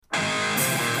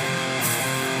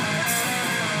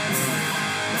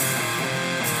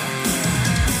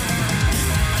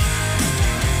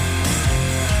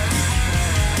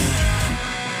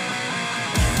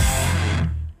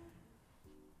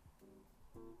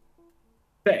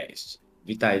Cześć!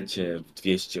 Witajcie w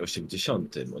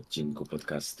 280. odcinku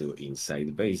podcastu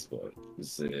Inside Baseball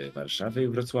z Warszawy i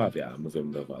Wrocławia.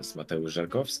 Mówią do Was Mateusz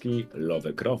Żarkowski,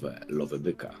 Lowe Krowę, Lowe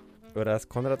Byka. Oraz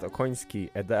Konrad Okoński,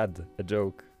 a dad, a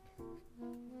joke.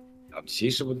 A w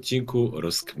dzisiejszym odcinku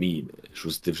rozkminy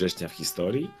 6 września w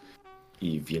historii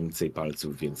i więcej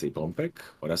palców, więcej pompek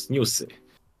oraz newsy.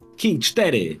 King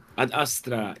 4, Ad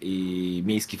Astra i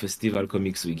Miejski Festiwal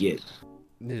Komiksu i Gier.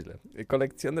 Nieźle.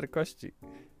 Kolekcjoner kości.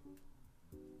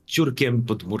 Ciurkiem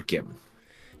pod murkiem.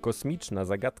 Kosmiczna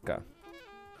zagadka.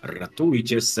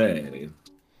 Ratujcie sery.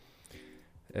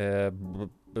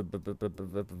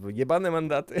 Jebane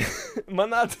mandaty.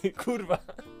 Manaty, kurwa.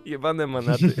 Jebane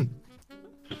manaty.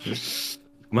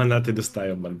 Manaty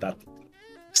dostają mandaty.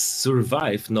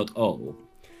 Survive not all.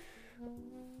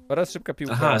 Oraz szybka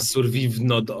piłka. Aha, survive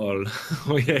not all.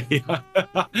 Ojej.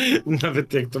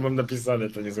 Nawet jak to mam napisane,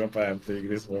 to nie złapałem tej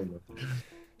gry słowno.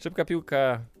 Szybka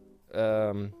piłka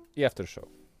i after show.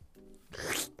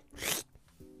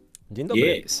 Dzień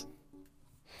dobry. Yes.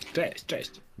 Cześć,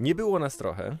 cześć. Nie było nas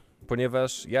trochę,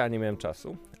 ponieważ ja nie miałem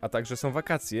czasu, a także są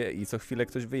wakacje i co chwilę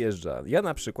ktoś wyjeżdża. Ja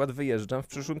na przykład wyjeżdżam w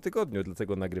przyszłym tygodniu,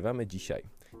 dlatego nagrywamy dzisiaj.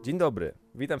 Dzień dobry,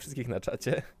 witam wszystkich na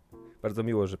czacie. Bardzo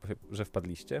miło, że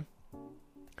wpadliście.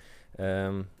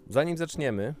 Zanim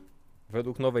zaczniemy,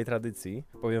 według nowej tradycji,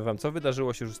 powiem wam, co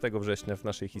wydarzyło się 6 września w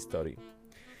naszej historii.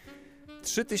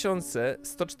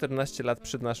 3114 lat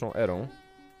przed naszą erą,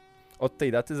 od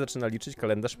tej daty zaczyna liczyć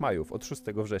kalendarz Majów, od 6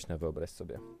 września, wyobraź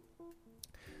sobie.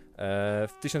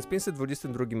 W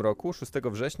 1522 roku, 6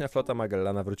 września, flota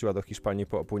Magellana wróciła do Hiszpanii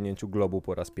po opłynięciu globu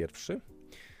po raz pierwszy.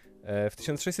 W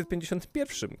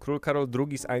 1651 król Karol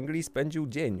II z Anglii spędził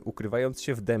dzień, ukrywając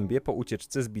się w dębie po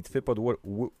ucieczce z bitwy pod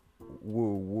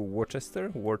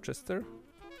Worcester.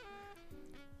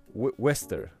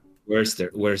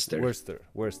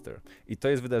 I to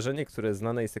jest wydarzenie, które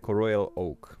znane jest jako Royal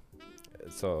Oak.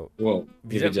 Co... Wow,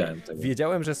 nie wiedziałem tego.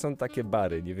 Wiedziałem, że są takie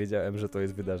bary, nie wiedziałem, że to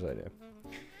jest wydarzenie.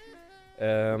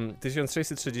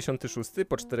 1666,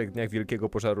 po 4 dniach wielkiego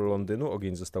pożaru Londynu,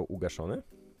 ogień został ugaszony.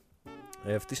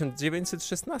 W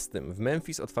 1916 w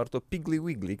Memphis otwarto Piggly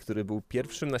Wiggly, który był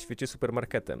pierwszym na świecie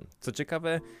supermarketem. Co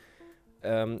ciekawe,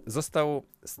 został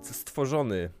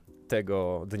stworzony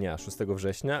tego dnia, 6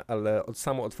 września, ale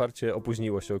samo otwarcie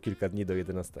opóźniło się o kilka dni do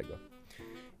 11.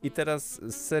 I teraz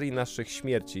z serii naszych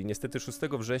śmierci. Niestety 6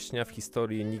 września w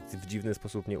historii nikt w dziwny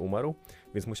sposób nie umarł,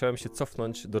 więc musiałem się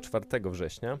cofnąć do 4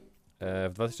 września.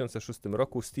 W 2006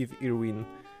 roku Steve Irwin,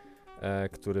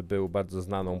 który był bardzo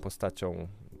znaną postacią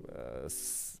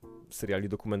z seriali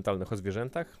dokumentalnych o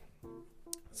zwierzętach,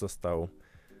 został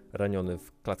raniony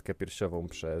w klatkę piersiową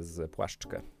przez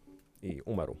płaszczkę i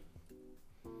umarł.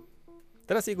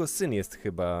 Teraz jego syn jest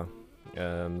chyba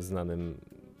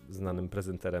znanym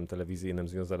prezenterem telewizyjnym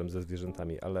związanym ze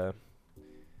zwierzętami, ale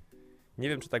nie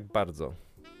wiem, czy tak bardzo.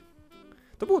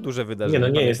 To było duże wydarzenie. Nie,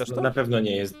 no nie jest, na pewno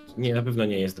nie jest, na pewno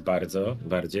nie jest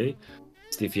bardziej.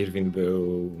 Steve Irwin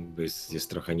jest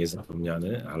trochę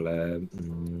niezapomniany, ale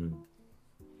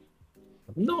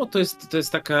no to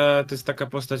jest taka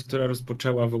postać, która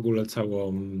rozpoczęła w ogóle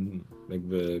całą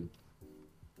jakby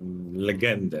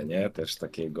legendę, nie? Też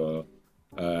takiego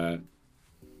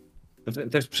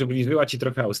też przybliżyła ci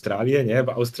trochę Australię, nie?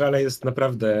 Bo Australia jest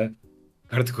naprawdę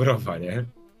hardkorowa, nie?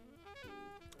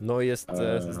 No jest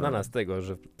znana z tego,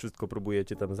 że wszystko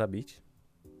próbujecie tam zabić.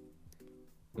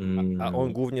 A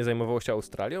on głównie zajmował się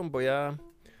Australią, bo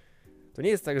to nie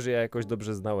jest tak, że ja jakoś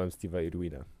dobrze znałem Steve'a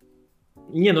Irwina.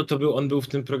 Nie, no on był w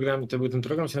tym programie, ten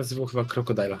program się nazywał chyba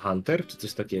Crocodile Hunter, czy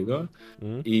coś takiego.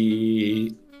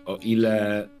 I o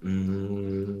ile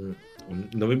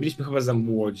no my byliśmy chyba za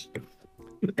młodzi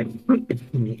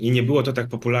i nie było to tak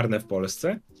popularne w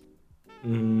Polsce.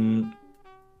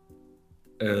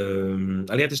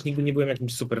 Ale ja też nigdy nie byłem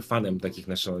jakimś super fanem takich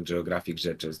National Geographic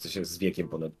rzeczy, to się z wiekiem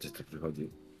ponad tak przychodzi.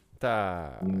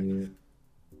 Tak.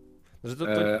 Że to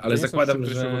ale nie zakładam,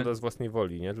 są że ogląda z własnej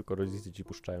woli, nie? Tylko rodzice ci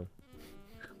puszczają.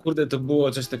 Kurde, to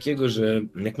było coś takiego, że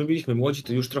jak my byliśmy młodzi,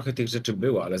 to już trochę tych rzeczy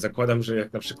było, ale zakładam, że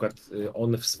jak na przykład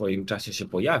on w swoim czasie się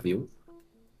pojawił,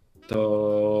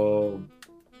 to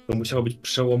musiało być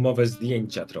przełomowe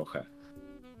zdjęcia trochę.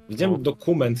 Widziałem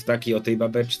dokument taki o tej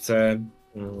babeczce,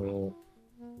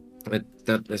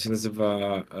 ta się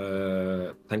nazywa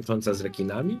Tańcząca z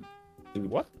rekinami.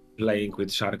 What? Playing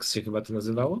with Sharks się chyba to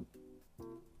nazywało.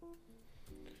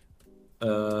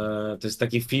 To jest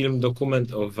taki film,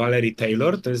 dokument o Valerie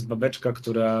Taylor. To jest babeczka,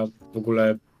 która w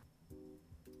ogóle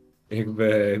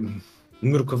jakby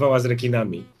nurkowała z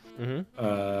rekinami.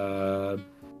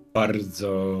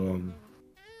 Bardzo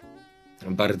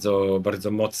bardzo,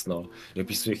 bardzo mocno. I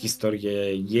opisuje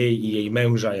historię jej i jej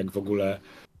męża, jak w ogóle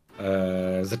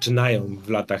zaczynają w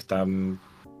latach tam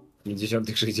 50.,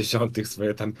 60.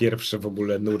 swoje tam pierwsze w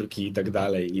ogóle nurki i tak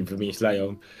dalej i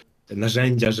wymyślają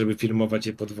narzędzia, żeby filmować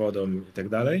je pod wodą i tak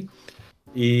dalej.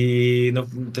 I no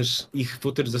też ich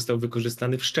footage został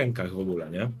wykorzystany w Szczękach w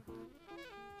ogóle, nie?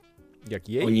 Jak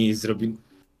jej? Oni zrobili...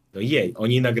 No jej,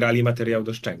 oni nagrali materiał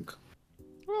do Szczęk.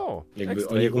 O, Jakby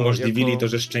ekstra, oni umożliwili jako, to,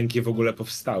 że Szczęki w ogóle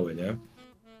powstały, nie?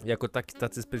 Jako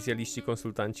tacy specjaliści,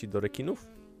 konsultanci do rekinów?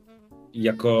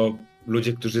 Jako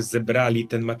ludzie, którzy zebrali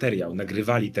ten materiał,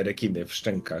 nagrywali te rekiny w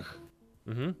Szczękach.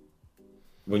 Mhm.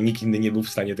 Bo nikt inny nie był w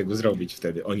stanie tego zrobić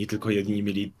wtedy. Oni tylko jedyni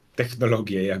mieli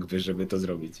technologię jakby, żeby to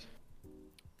zrobić.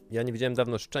 Ja nie widziałem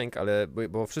dawno Szczęk, ale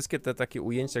bo wszystkie te takie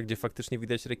ujęcia, gdzie faktycznie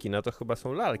widać rekina, to chyba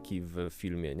są lalki w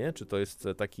filmie, nie? Czy to jest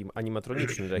taki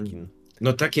animatroniczny rekin?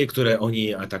 No takie, które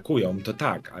oni atakują, to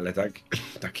tak, ale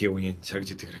takie ujęcia,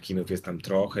 gdzie tych rekinów jest tam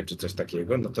trochę, czy coś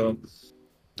takiego, no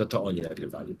to oni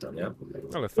nagrywali to, nie?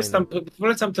 Ale Jest fajne. tam,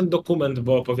 polecam ten dokument,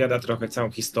 bo opowiada trochę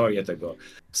całą historię tego.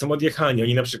 Są odjechani,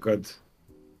 oni na przykład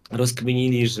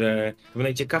rozkminili, że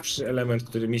najciekawszy element,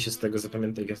 który mi się z tego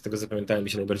zapamiętałem, mi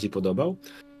się najbardziej podobał,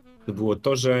 to było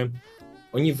to, że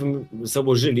oni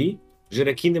założyli, że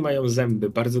rekiny mają zęby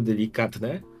bardzo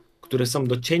delikatne, które są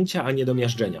do cięcia, a nie do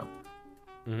miażdżenia.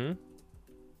 Mhm.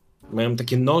 Mają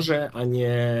takie noże, a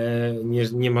nie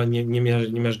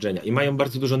miażdżenia. I mają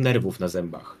bardzo dużo nerwów na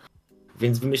zębach.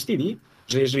 Więc wymyślili,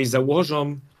 że jeżeli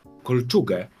założą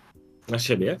kolczugę na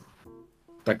siebie,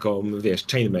 taką, wiesz,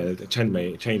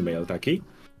 chainmail taki,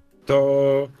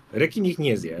 to rekin ich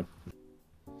nie zje.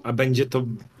 A będzie to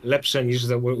lepsze niż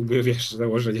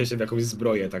założenie się w jakąś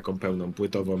zbroję taką pełną,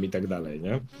 płytową i tak dalej,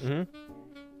 nie? Mhm.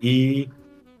 I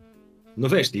no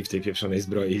weszli w tej pieprzonej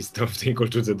zbroi w tej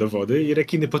kolczudze do wody i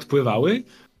rekiny podpływały,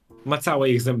 macały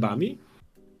ich zębami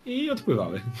i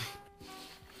odpływały.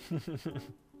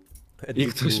 I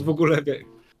ktoś w ogóle...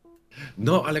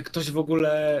 No, ale ktoś w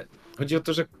ogóle... Chodzi o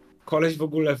to, że koleś w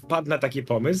ogóle wpadł na taki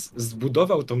pomysł,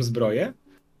 zbudował tą zbroję,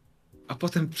 a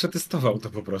potem przetestował to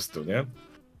po prostu, nie?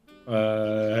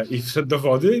 I wszedł do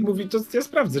wody i mówi, to ja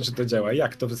sprawdzę, czy to działa.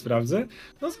 Jak to sprawdzę?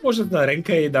 No złożę na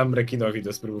rękę i dam rekinowi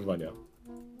do spróbowania.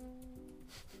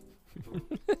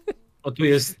 O, tu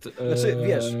jest... Znaczy,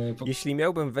 wiesz, jeśli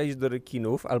miałbym wejść do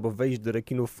rekinów, albo wejść do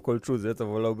rekinów w kolczudze, to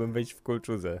wolałbym wejść w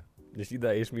kolczudze, jeśli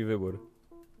dajesz mi wybór.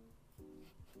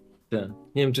 Tak.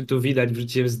 Nie wiem, czy tu widać,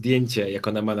 wrzuciłem zdjęcie, jak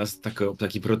ona ma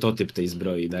taki prototyp tej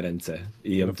zbroi na ręce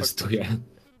i ją testuje.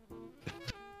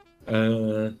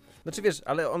 Znaczy wiesz,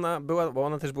 ale ona była, bo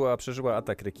ona też przeżyła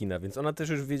atak rekina, więc ona też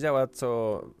już wiedziała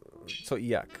co i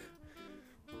jak.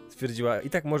 Stwierdziła, i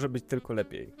tak może być tylko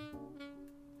lepiej.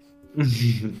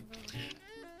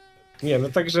 Nie, no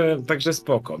także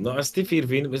spoko. No a Steve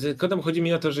Irwin, tylko chodzi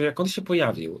mi o to, że jak on się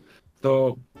pojawił,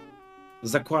 to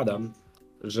zakładam,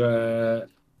 że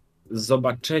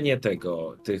zobaczenie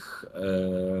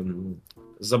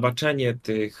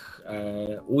tych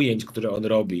ujęć, które on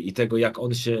robi i tego,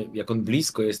 jak on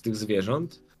blisko jest tych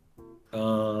zwierząt,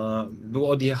 było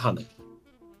odjechane.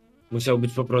 Musiał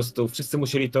być po prostu, wszyscy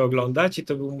musieli to oglądać i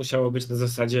to musiało być na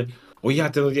zasadzie, o ja,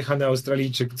 ten odjechany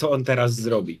Australijczyk, co on teraz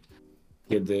zrobi,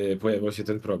 kiedy pojawił się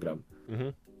ten program.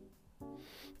 Mhm.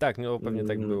 Tak, no pewnie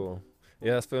tak było.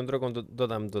 Ja swoją drogą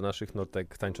dodam do naszych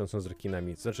notek tańczącą z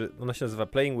rekinami. To znaczy, ona się nazywa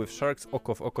Playing with Sharks,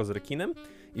 oko w oko z rekinem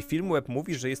i Filmweb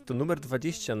mówi, że jest to numer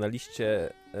 20 na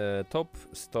liście top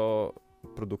 100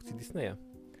 produkcji Disneya.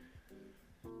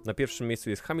 Na pierwszym miejscu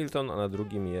jest Hamilton, a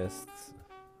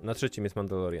na trzecim jest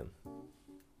Mandalorian.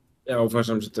 Ja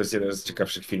uważam, że to jest jeden z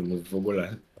ciekawszych filmów w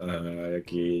ogóle,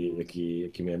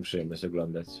 jaki miałem przyjemność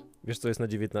oglądać. Wiesz, co jest na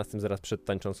 19 zaraz przed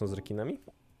tańczącą z rekinami?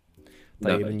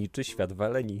 Tajemniczy świat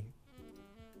Waleni.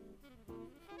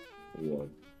 Wow.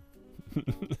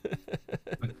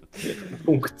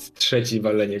 Punkt 3,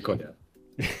 walenie konia.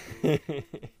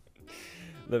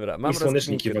 Dobra, mam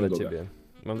słoneczniki rozkminkę dla ciebie.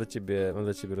 Mam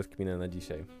dla ciebie rozkminę na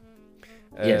dzisiaj.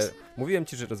 Mówiłem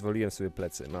ci, że rozwaliłem sobie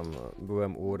plecy.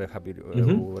 Byłem u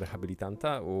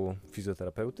rehabilitanta, u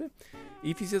fizjoterapeuty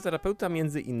i fizjoterapeuta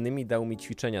między innymi dał mi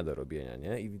ćwiczenia do robienia,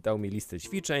 nie? I dał mi listę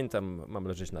ćwiczeń, tam mam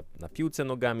leżeć na piłce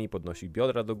nogami, podnosić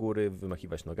biodra do góry,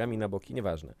 wymachiwać nogami na boki,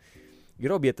 nieważne. I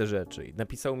robię te rzeczy. I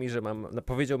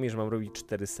powiedział mi, że mam robić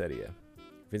 4 serie.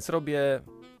 Więc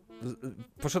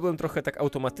poszedłem trochę tak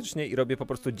automatycznie i robię po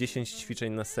prostu 10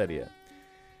 ćwiczeń na serię.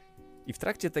 I w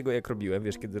trakcie tego, jak robiłem,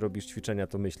 wiesz, kiedy robisz ćwiczenia,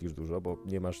 to myślisz dużo, bo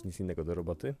nie masz nic innego do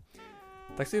roboty.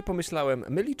 Tak sobie pomyślałem,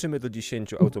 my liczymy do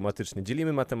 10 automatycznie,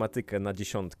 dzielimy matematykę na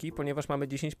dziesiątki, ponieważ mamy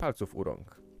 10 palców u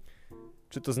rąk.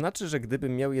 Czy to znaczy, że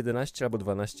gdybym miał 11 albo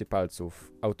 12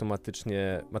 palców,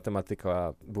 automatycznie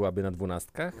matematyka byłaby na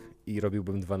 12 i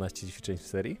robiłbym 12 ćwiczeń w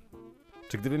serii?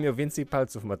 Czy gdybym miał więcej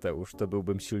palców, Mateusz, to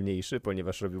byłbym silniejszy,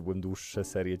 ponieważ robiłbym dłuższe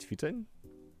serie ćwiczeń?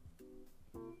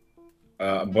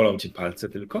 A bolą cię palce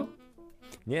tylko?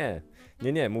 Nie,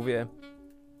 mówię,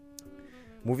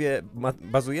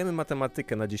 bazujemy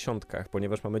matematykę na dziesiątkach,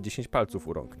 ponieważ mamy 10 palców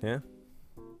u rąk, nie?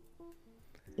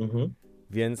 Mhm.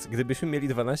 Więc gdybyśmy mieli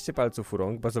 12 palców u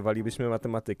rąk, bazowalibyśmy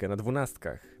matematykę na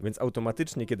 12, więc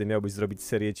automatycznie, kiedy miałbyś zrobić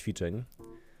serię ćwiczeń,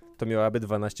 to miałaby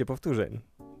 12 powtórzeń.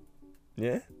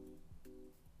 Nie?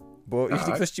 Bo Tak.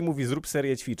 jeśli ktoś ci mówi, zrób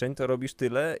serię ćwiczeń, to robisz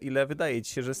tyle, ile wydaje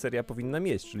ci się, że seria powinna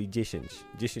mieć, czyli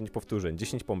 10 powtórzeń,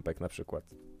 10 pompek na przykład.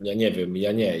 Ja nie wiem,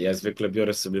 ja zwykle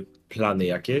biorę sobie plany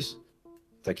jakieś,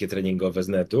 takie treningowe z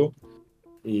netu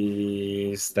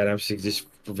i staram się gdzieś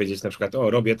powiedzieć na przykład,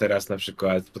 robię teraz na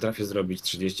przykład, potrafię zrobić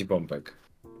 30 pompek.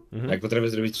 Mhm. Jak potrafię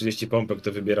zrobić 30 pompek,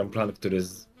 to wybieram plan,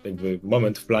 jakby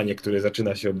moment w planie, który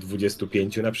zaczyna się od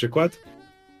 25 na przykład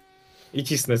i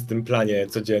cisnę z tym planie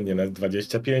codziennie na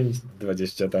 25,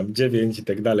 29 i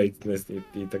tak dalej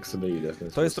i tak sobie idę w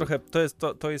ten sposób.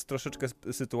 To jest troszeczkę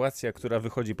sytuacja, która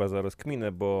wychodzi poza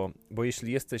rozkminę, bo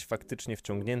jeśli jesteś faktycznie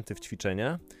wciągnięty w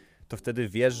ćwiczenia, to wtedy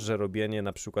wiesz, że robienie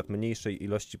na przykład mniejszej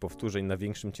ilości powtórzeń na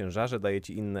większym ciężarze daje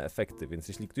ci inne efekty, więc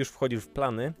jeśli już wchodzisz w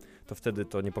plany, to wtedy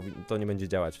to nie będzie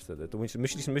działać wtedy. To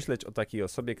musisz myśleć o takiej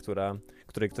osobie,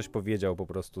 której ktoś powiedział po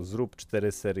prostu zrób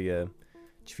 4 serie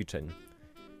ćwiczeń.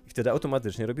 I wtedy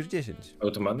automatycznie robisz 10.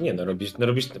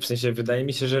 Robisz, w sensie wydaje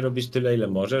mi się, że robisz tyle, ile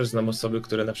możesz. Znam osoby,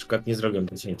 które na przykład nie zrobią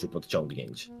 10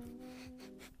 podciągnięć.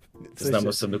 Znam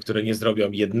osoby, które nie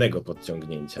zrobią jednego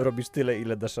podciągnięcia. Robisz tyle,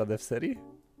 ile dasz radę w serii?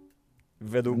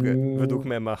 Według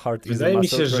mema Heart is a Wydaje mi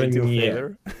muscle się, że trained till nie.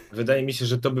 failure. Wydaje mi się,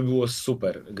 że to by było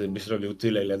super, gdybyś robił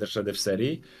tyle, ile dasz radę w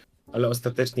serii, ale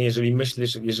ostatecznie,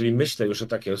 jeżeli myślę już o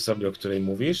takiej osobie, o której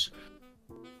mówisz,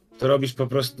 to robisz po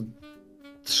prostu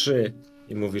 3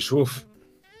 i mówisz,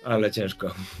 ale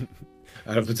ciężko.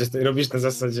 Albo coś robisz na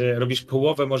zasadzie, robisz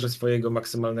połowę może swojego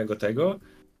maksymalnego tego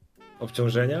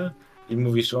obciążenia i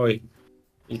mówisz,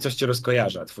 i coś cię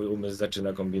rozkojarza, twój umysł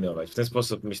zaczyna kombinować. W ten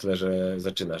sposób myślę, że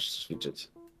zaczynasz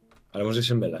ćwiczyć. Ale może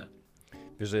się mylę.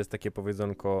 Wiesz, że jest takie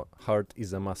powiedzonko heart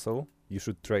is a muscle, you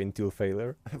should train till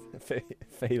failure.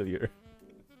 Failure.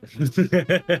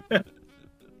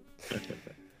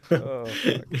 Oh,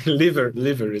 fuck.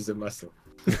 Liver is a muscle.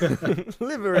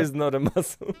 Liver is not a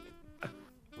muscle.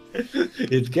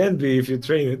 It can be if you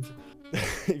train it.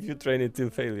 If you train it till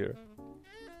failure.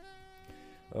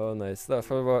 O, nice.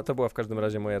 To była w każdym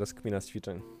razie moja rozkmina z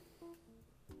ćwiczeń.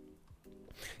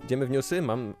 Idziemy w newsy?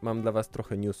 Mam dla was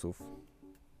trochę newsów.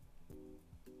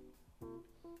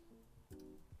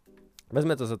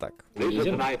 Wezmę to za tak.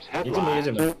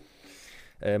 Jedziemy.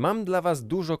 Mam dla was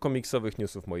dużo komiksowych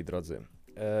newsów, moi drodzy.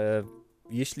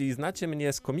 Jeśli znacie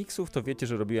mnie z komiksów, to wiecie,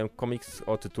 że robiłem komiks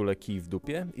o tytule Kij w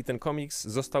dupie i ten komiks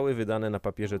zostały wydane na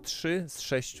papierze 3 z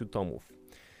 6 tomów.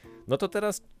 No to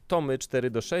teraz tomy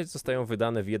 4-6 zostają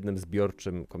wydane w jednym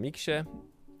zbiorczym komiksie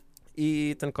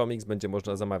i ten komiks będzie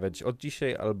można zamawiać od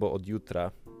dzisiaj albo od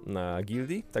jutra na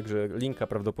Gildii, także linka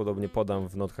prawdopodobnie podam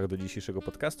w notkach do dzisiejszego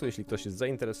podcastu, jeśli ktoś jest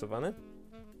zainteresowany.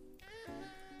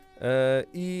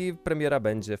 I premiera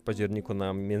będzie w październiku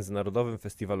na Międzynarodowym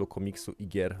Festiwalu Komiksu i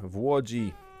Gier w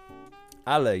Łodzi.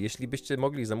 Ale jeśli byście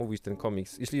mogli zamówić ten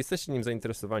komiks, jeśli jesteście nim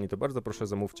zainteresowani, to bardzo proszę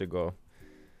zamówcie go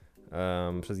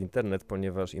przez internet,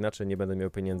 ponieważ inaczej nie będę miał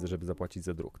pieniędzy, żeby zapłacić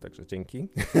za druk, także dzięki.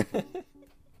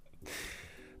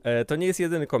 To nie jest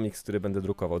jedyny komiks, który będę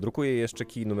drukował. Drukuję jeszcze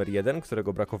Kij numer 1,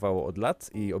 którego brakowało od lat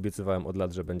i obiecywałem od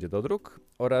lat, że będzie dodruk.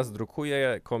 Oraz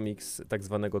drukuję komiks tak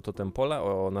zwanego Totem Pola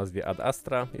o nazwie Ad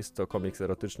Astra. Jest to komiks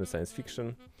erotyczny science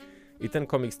fiction. I ten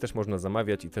komiks też można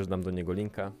zamawiać i też dam do niego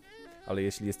linka. Ale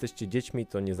jeśli jesteście dziećmi,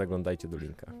 to nie zaglądajcie do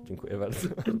linka. Dziękuję bardzo.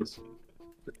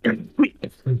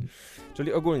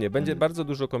 Czyli ogólnie będzie bardzo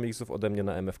dużo komiksów ode mnie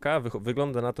na MFK.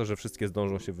 Wygląda na to, że wszystkie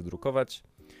zdążą się wydrukować.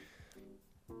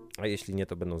 A jeśli nie,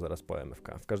 to będą zaraz po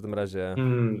MFK. W każdym razie...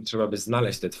 Trzeba by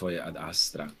znaleźć te twoje Ad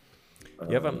Astra.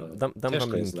 Ja wam dam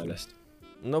wam linki. Znaleźć.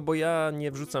 No bo ja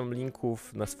nie wrzucam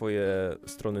linków na swoje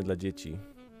strony dla dzieci.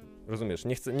 Rozumiesz?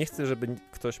 Nie chcę, żeby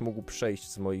ktoś mógł przejść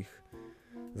z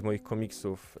moich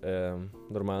komiksów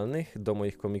normalnych do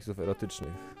moich komiksów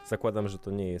erotycznych. Zakładam, że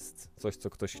to nie jest coś, co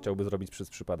ktoś chciałby zrobić przez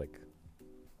przypadek.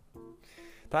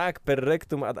 Tak, per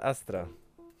rectum ad astra.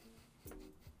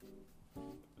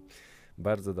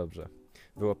 Bardzo dobrze.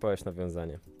 Wyłapałeś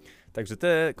nawiązanie. Także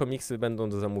te komiksy będą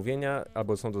do zamówienia,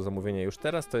 albo są do zamówienia już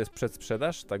teraz. To jest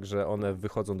przedsprzedaż, także one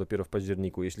wychodzą dopiero w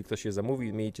październiku. Jeśli ktoś je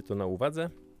zamówi, miejcie to na uwadze.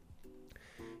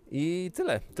 I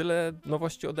tyle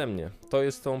nowości ode mnie.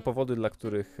 To są powody, dla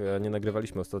których nie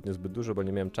nagrywaliśmy ostatnio zbyt dużo, bo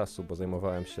nie miałem czasu, bo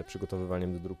zajmowałem się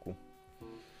przygotowywaniem do druku.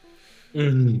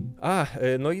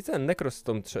 No i ten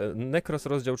Necros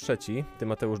rozdział 3. Ty,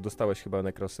 Mateusz, dostałeś chyba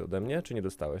Necrosy ode mnie, czy nie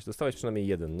dostałeś? Dostałeś przynajmniej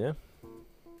jeden, nie?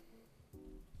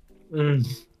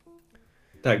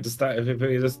 Tak,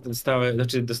 dostałem.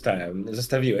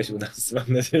 Zostawiłeś u nas, mam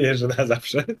nadzieję, że na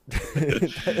zawsze.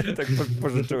 Tak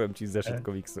pożyczyłem ci zeszyt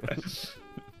komiksu.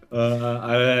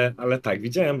 Ale tak,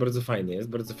 widziałem, bardzo fajnie jest,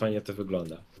 bardzo fajnie to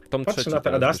wygląda. Tom Patrzę na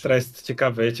te Ad Astra, jest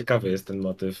ciekawy jest ten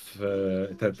motyw,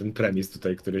 ten premis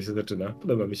tutaj, który się zaczyna.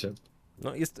 Podoba mi się.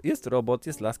 No jest robot,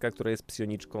 jest laska, która jest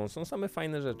psioniczką, są same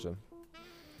fajne rzeczy.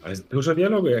 Ale jest dużo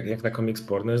dialogu, jak na komiks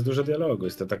porno jest dużo dialogu,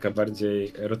 jest to taka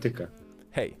bardziej erotyka.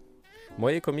 Hej,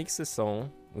 moje komiksy są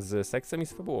z seksem i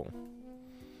z fabułą.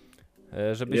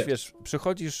 Żebyś, wiesz,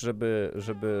 przychodzisz,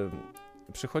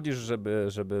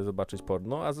 żeby zobaczyć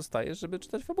porno, a zostajesz, żeby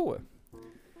czytać fabułę.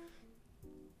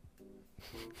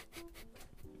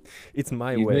 It's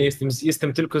my way.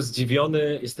 Jestem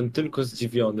tylko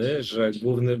zdziwiony, że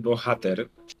główny bohater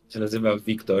się nazywa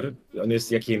Wiktor. On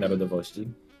jest jakiej narodowości?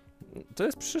 To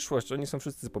jest przyszłość, oni są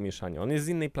wszyscy pomieszani. On jest z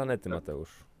innej planety, Mateusz.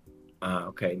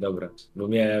 Okej, dobra. Bo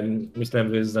myślałem,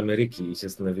 że jest z Ameryki i się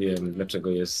zastanowiłem, dlaczego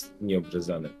jest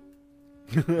nieobrzezany.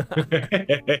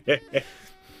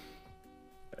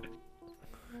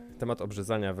 Temat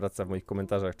obrzezania wraca w moich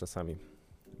komentarzach czasami.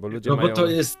 Bo ludzie bo to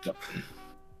jest...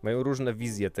 mają różne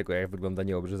wizje tego, jak wygląda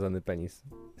nieobrzezany penis.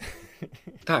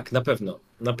 Tak, na pewno.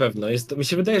 Mi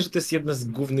się wydaje, że to jest jedna z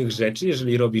głównych rzeczy,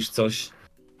 jeżeli robisz coś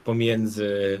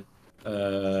pomiędzy...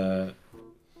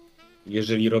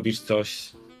 jeżeli robisz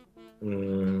coś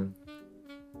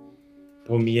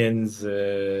pomiędzy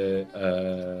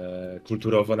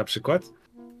kulturowo na przykład,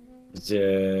 gdzie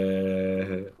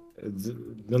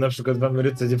no na przykład w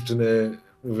Ameryce dziewczyny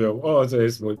mówią, to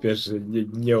jest mój pierwszy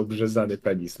nieobrzezany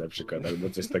penis na przykład, albo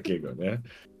coś takiego, nie?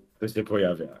 To się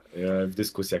pojawia w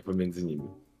dyskusjach pomiędzy nimi.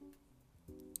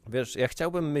 Wiesz, ja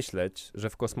chciałbym myśleć, że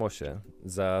w kosmosie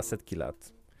za setki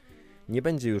lat nie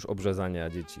będzie już obrzezania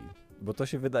dzieci, bo to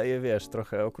się wydaje, wiesz,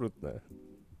 trochę okrutne.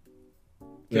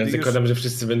 Ja zakładam, że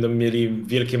wszyscy będą mieli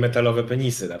wielkie metalowe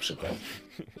penisy na przykład.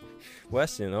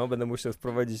 Właśnie, no, będę musiał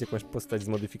wprowadzić jakąś postać z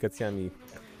modyfikacjami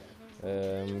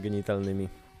genitalnymi.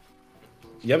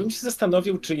 Ja bym się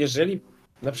zastanowił, czy jeżeli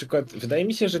na przykład, wydaje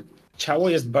mi się, że ciało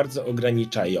jest bardzo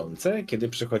ograniczające, kiedy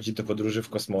przychodzi do podróży w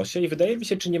kosmosie i wydaje mi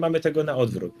się, czy nie mamy tego na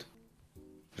odwrót.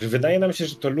 Że wydaje nam się,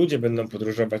 że to ludzie będą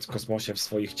podróżować w kosmosie w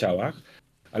swoich ciałach,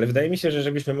 ale wydaje mi się, że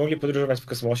żebyśmy mogli podróżować w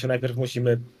kosmosie, najpierw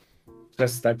musimy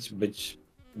przestać być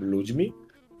ludźmi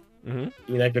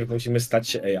i najpierw musimy stać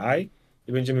się AI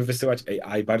i będziemy wysyłać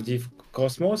AI bardziej w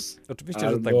kosmos. Oczywiście,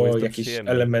 albo że tak, bo jest to jakieś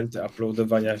przyjemne. elementy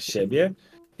uploadowania siebie.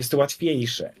 Jest to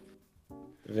łatwiejsze.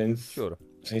 Więc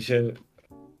w sensie,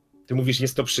 ty mówisz,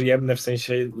 jest to przyjemne w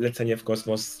sensie lecenie w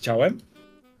kosmos z ciałem?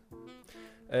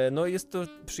 No jest to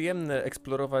przyjemne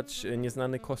eksplorować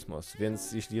nieznany kosmos,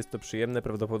 więc jeśli jest to przyjemne,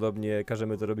 prawdopodobnie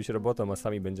każemy to robić robotom, a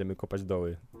sami będziemy kopać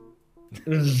doły.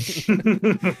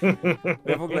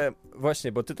 Ja w ogóle,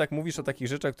 właśnie, bo ty tak mówisz o takich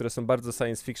rzeczach, które są bardzo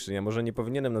science fiction. Ja może nie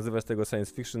powinienem nazywać tego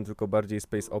science fiction, tylko bardziej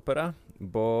space opera,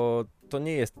 bo to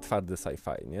nie jest twarde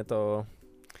sci-fi, nie? To...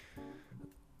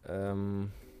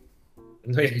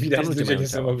 No jak widać,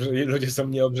 ludzie są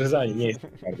nieobrzezani, nie jest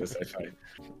twarde sci-fi.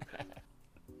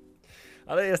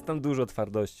 Ale jest tam dużo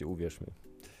twardości, uwierz mi.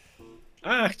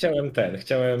 Chciałem,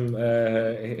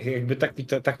 jakby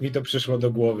tak mi to przyszło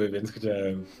do głowy, więc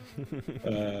chciałem.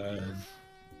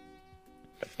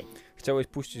 Chciałeś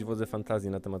puścić wodze fantazji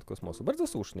na temat kosmosu. Bardzo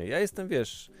słusznie.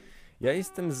 Ja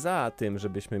jestem za tym,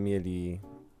 żebyśmy mieli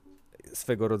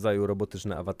swego rodzaju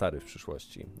robotyczne awatary w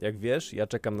przyszłości. Jak wiesz, ja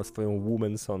czekam na swoją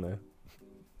womansonę.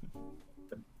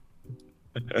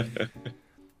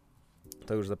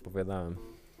 To już zapowiadałem.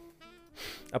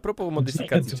 A propos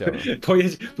modyfikacji ciała.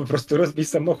 Pojedź, po prostu rozbij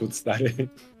samochód, stary.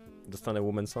 Dostanę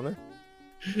womansonę?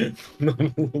 No,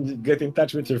 get in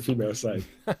touch with your female side.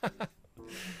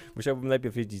 Musiałbym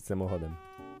najpierw jeździć samochodem.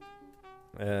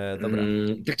 Dobra.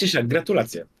 Tak czy siak,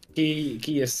 gratulacje.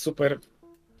 Kij jest super.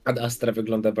 Ad Astra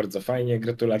wygląda bardzo fajnie.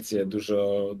 Gratulacje,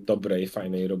 dużo dobrej,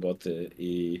 fajnej roboty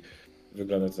i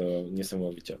wygląda to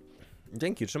niesamowicie.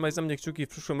 Dzięki, trzymaj za mnie kciuki w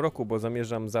przyszłym roku, bo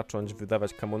zamierzam zacząć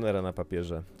wydawać Kamonera na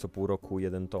papierze. Co pół roku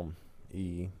jeden tom.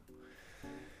 I...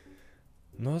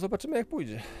 no zobaczymy jak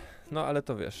pójdzie. No ale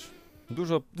to wiesz,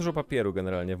 dużo papieru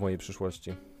generalnie w mojej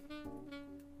przyszłości.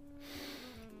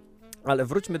 Ale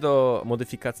wróćmy do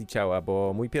modyfikacji ciała,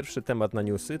 bo mój pierwszy temat na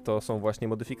newsy to są właśnie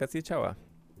modyfikacje ciała.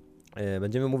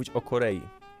 Będziemy mówić o Korei.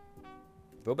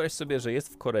 Wyobraź sobie, że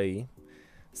jest w Korei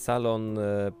salon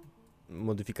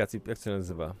modyfikacji, jak to się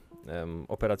nazywa?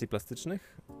 Operacji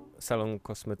plastycznych? Salon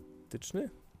kosmetyczny?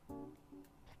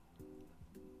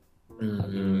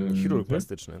 Chirurg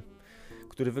plastyczny,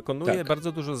 który wykonuje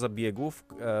bardzo dużo zabiegów.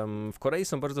 W Korei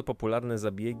są bardzo popularne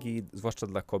zabiegi, zwłaszcza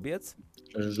dla kobiet.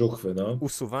 Żuchwy, no.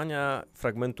 Usuwania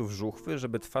fragmentów żuchwy,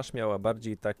 żeby twarz miała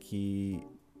bardziej taki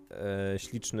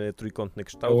śliczny, trójkątny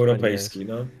kształt. Europejski,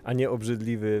 no. A nie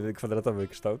obrzydliwy, kwadratowy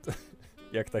kształt,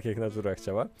 jak natura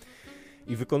chciała.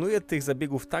 I wykonuje tych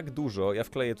zabiegów tak dużo, ja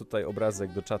wkleję tutaj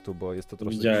obrazek do czatu, bo jest to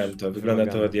troszkę Widziałem to, wygląda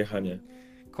to odjechanie.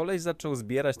 Koleś zaczął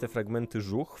zbierać te fragmenty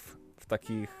żuchw w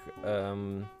takich...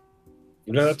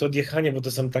 Wygląda to odjechanie, bo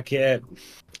to są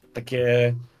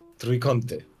takie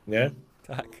trójkąty, nie?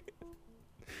 Tak.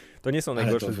 To nie są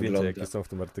najgorsze zdjęcia, jakie są w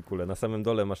tym artykule. Na samym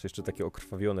dole masz jeszcze takie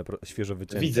okrwawione, świeżo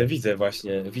wycięte.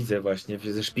 Widzę właśnie,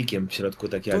 ze szpikiem w środku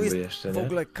tak jakby jeszcze, nie? To jest w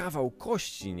ogóle kawał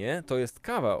kości, nie? To jest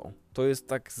kawał. To jest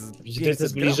tak z To jest na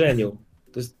zbliżeniu.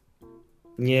 To jest...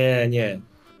 Nie?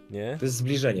 Nie? To jest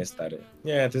zbliżenie, stary.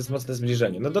 Nie, to jest mocne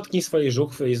zbliżenie. No dotknij swojej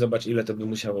żuchwy i zobacz, ile to by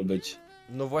musiało być.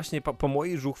 No właśnie, po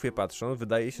mojej żuchwie patrząc,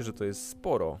 wydaje się, że to jest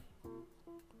sporo.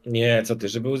 Nie, co ty,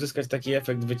 żeby uzyskać taki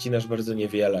efekt, wycinasz bardzo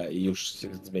niewiele i już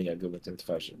się zmienia geometrię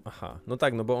twarzy. Aha, no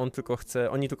tak, no bo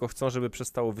oni tylko chcą, żeby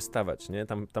przestało wystawać, nie?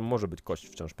 Tam może być kość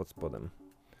wciąż pod spodem.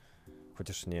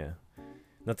 Chociaż nie.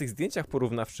 Na tych zdjęciach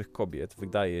porównawczych kobiet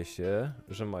wydaje się,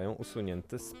 że mają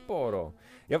usunięte sporo.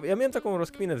 Ja miałem taką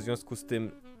rozkminę w związku z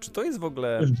tym, czy to jest w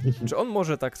ogóle... Czy on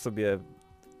może tak sobie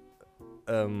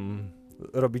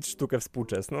robić sztukę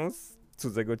współczesną z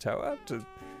cudzego ciała?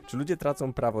 Czy ludzie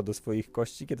tracą prawo do swoich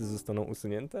kości, kiedy zostaną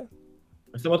usunięte?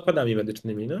 Z tymi odpadami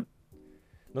medycznymi, no?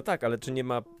 No tak, ale czy nie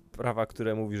ma prawa,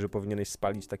 które mówi, że powinieneś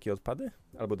spalić takie odpady?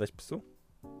 Albo dać psu?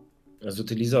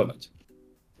 Zutylizować.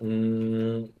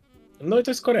 No i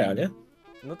to jest Korea, nie?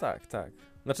 No tak.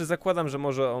 Znaczy zakładam, że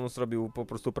może on zrobił po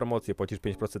prostu promocję, płacisz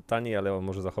 5% taniej, ale on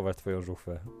może zachować twoją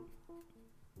żuchwę.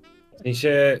 W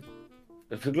sensie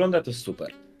wygląda to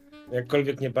super.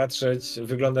 Jakkolwiek nie patrzeć,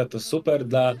 wygląda to super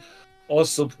dla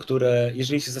osób, które,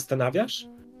 jeżeli się zastanawiasz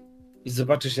i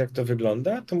zobaczysz, jak to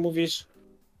wygląda, to mówisz,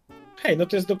 hej, no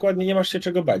to jest dokładnie, nie masz się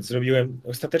czego bać, zrobiłem.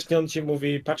 Ostatecznie on ci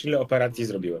mówi, patrz, ile operacji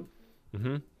zrobiłem.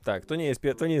 Tak, to nie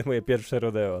jest moje pierwsze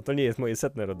rodeo, to nie jest moje 100.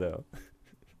 rodeo.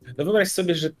 No wyobraź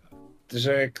sobie,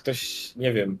 że ktoś,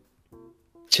 nie wiem,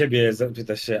 ciebie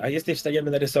zapyta się, a jesteś w stanie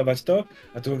narysować to?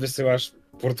 A tu mu wysyłasz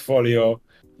portfolio,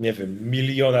 nie wiem,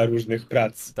 miliona różnych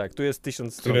prac. Tak, tu jest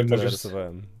 1000 stron, które które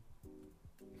narysowałem.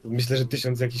 Myślę, że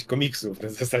 1000 jakichś komiksów, na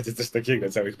zasadzie coś takiego,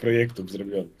 całych projektów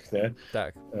zrobionych, nie?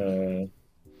 Tak.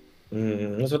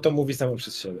 No to mówi samo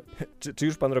przez siebie. Czy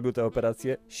już pan robił tę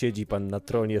operację? Siedzi pan na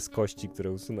tronie z kości,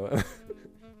 które usunąłem.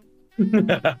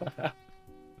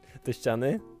 Te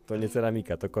ściany to nie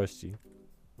ceramika, to kości.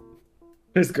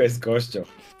 Wszystko jest kością.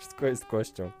 Wszystko jest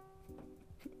kością.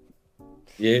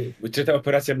 Czy ta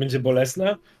operacja będzie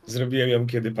bolesna? Zrobiłem ją,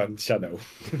 kiedy pan siadał.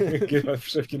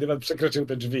 kiedy pan przekroczył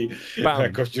te drzwi, a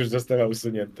kość już została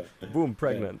usunięta. Boom,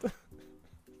 pregnant.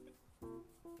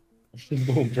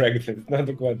 Boom, pregnant, no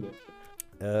dokładnie.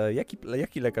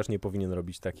 Jaki lekarz nie powinien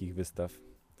robić takich wystaw?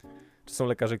 Czy są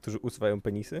lekarze, którzy usuwają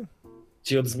penisy?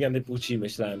 Ci od zmiany płci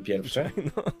myślałem pierwsze,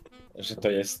 no. Że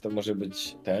to może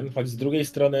być ten, choć z drugiej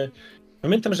strony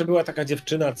pamiętam, że była taka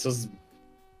dziewczyna, co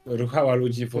ruchała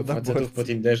ludzi, facetów po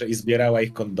Tinderze i zbierała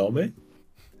ich kondomy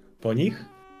po nich.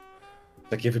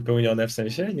 Takie wypełnione w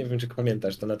sensie. Nie wiem, czy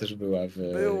pamiętasz, to ona też była w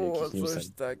Było coś newsach.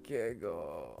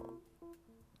 takiego.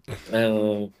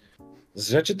 Z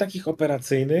rzeczy takich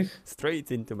operacyjnych...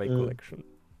 Straight into my collection.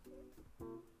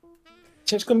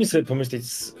 Ciężko mi sobie pomyśleć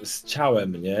z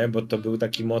ciałem, nie? Bo to był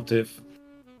taki motyw...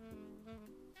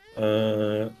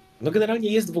 No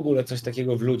generalnie jest w ogóle coś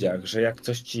takiego w ludziach, że jak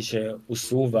coś ci się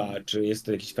usuwa, czy jest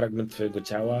to jakiś fragment twojego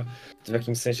ciała, to w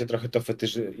jakimś sensie trochę to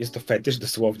jest to fetysz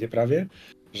dosłownie prawie,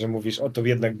 że mówisz, o to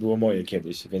jednak było moje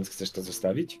kiedyś, więc chcesz to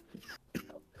zostawić?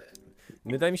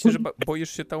 Wydaje mi się, że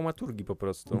boisz się taumaturgii po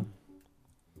prostu.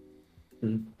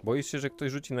 Boisz się, że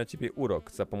ktoś rzuci na ciebie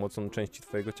urok za pomocą części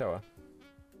twojego ciała.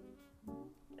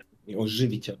 I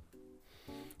ożywi cię.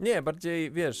 Nie,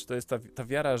 bardziej, wiesz, to jest ta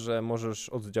wiara, że możesz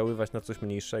oddziaływać na coś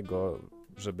mniejszego,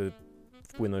 żeby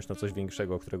wpłynąć na coś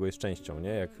większego, którego jest częścią, nie?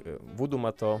 Jak voodoo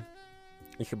ma to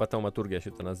i chyba taumaturgia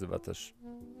się to nazywa też.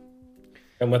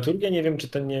 Taumaturgia? Nie wiem, czy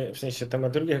to nie... W sensie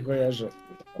taumaturgia kojarzę.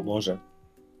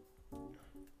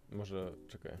 Może,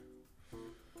 czekaj.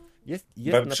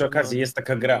 Przy okazji jest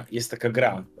taka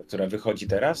gra, która wychodzi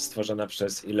teraz, stworzona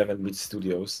przez 11-bit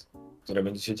Studios, która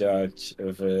będzie się działać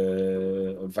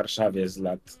w Warszawie z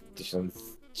lat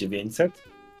 1900.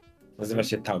 Nazywa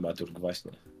się Taumaturg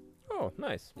właśnie. O,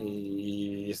 nice.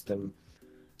 I jestem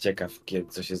ciekaw,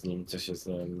 co się z nim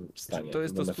stanie. Czy to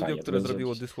jest to Wygląda studio, fajnie. które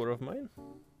zrobiło This War of Mine?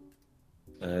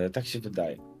 Tak się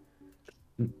wydaje.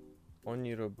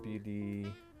 Oni robili...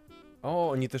 O,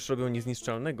 oni też robią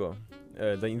Niezniszczalnego.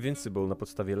 The Invincible na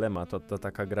podstawie Lema. To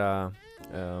taka gra...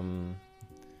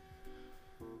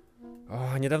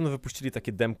 niedawno wypuścili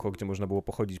takie demko, gdzie można było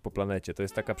pochodzić po planecie. To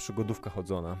jest taka przygodówka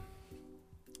chodzona.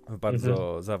 W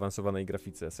bardzo zaawansowanej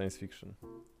grafice science fiction.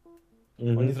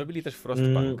 Oni zrobili też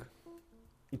Frostpunk.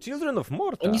 I Children of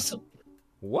Morta.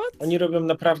 What? Oni robią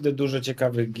naprawdę dużo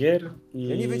ciekawych gier.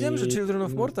 Ja nie wiedziałem, że Children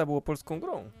of Morta było polską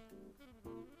grą.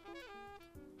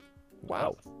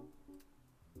 Wow.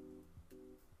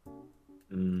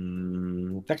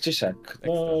 Tak czy siak.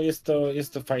 No, jest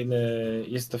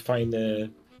to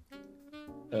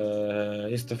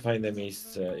fajne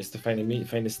miejsce. Jest to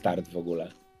fajny start w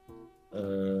ogóle.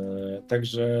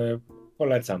 Także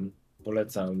polecam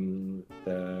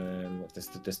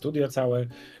te studio całe.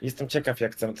 Jestem ciekaw,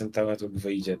 jak ten temat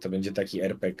wyjdzie. To będzie taki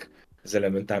RPG z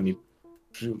elementami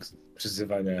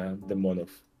przyzywania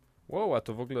demonów. Wow, a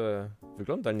to w ogóle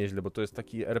wygląda nieźle, bo to jest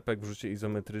taki RPG w rzucie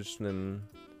izometrycznym.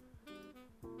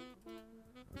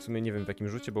 W sumie nie wiem w jakim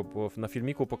rzucie, bo na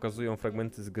filmiku pokazują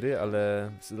fragmenty z gry,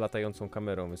 ale z latającą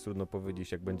kamerą, więc trudno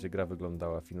powiedzieć, jak będzie gra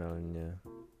wyglądała finalnie.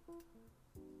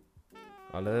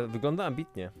 Ale wygląda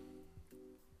ambitnie.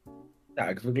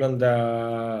 Tak,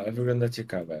 wygląda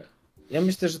ciekawe. Ja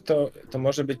myślę, że to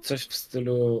może być coś w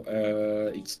stylu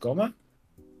XCOMa.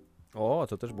 O,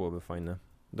 to też byłoby fajne.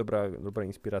 Dobra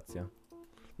inspiracja.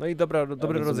 No i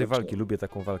dobry rodzaj walki. Lubię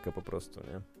taką walkę po prostu,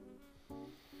 nie?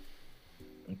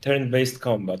 Turn-based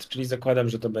combat, czyli zakładam,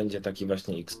 że to będzie taki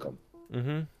właśnie XCOM.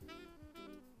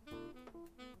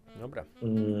 Dobra.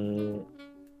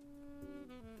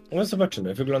 No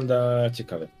zobaczymy, wygląda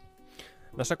ciekawe.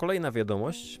 Nasza kolejna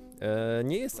wiadomość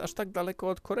nie jest aż tak daleko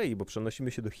od Korei, bo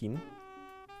przenosimy się do Chin.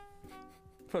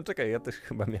 No czekaj, ja też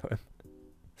chyba miałem.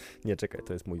 Nie, czekaj,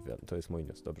 to jest mój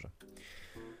news, dobrze.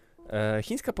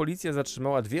 Chińska policja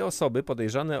zatrzymała 2 osoby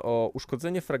podejrzane o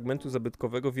uszkodzenie fragmentu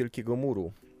zabytkowego Wielkiego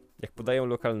Muru. Jak podają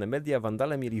lokalne media,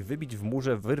 wandale mieli wybić w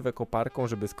murze wyrwę koparką,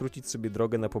 żeby skrócić sobie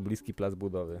drogę na pobliski plac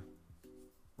budowy.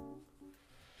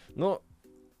 No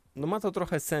ma to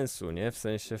trochę sensu, nie? W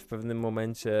sensie w pewnym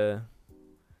momencie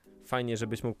fajnie,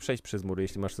 żebyś mógł przejść przez mury,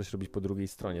 jeśli masz coś robić po drugiej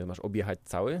stronie. Masz objechać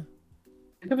cały?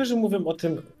 Ciekawe, że mówią o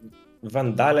tym,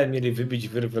 wandale mieli wybić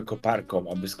wyrwę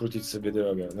koparką, aby skrócić sobie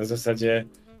drogę. Na zasadzie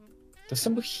to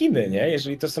są Chiny, nie?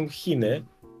 Jeżeli to są Chiny,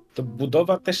 to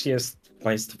budowa też jest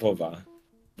państwowa.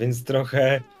 Więc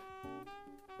trochę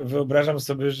wyobrażam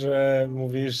sobie, że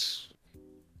mówisz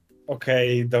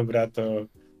okej, dobra, to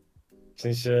w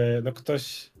sensie, no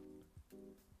ktoś...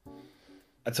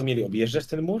 A co, mieli objeżdżać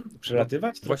ten mur?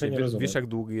 Przelatywać? Trochę Właśnie, nie rozumiem. wiesz jak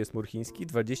długi jest mur chiński?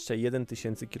 21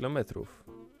 000 kilometrów.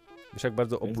 Wiesz jak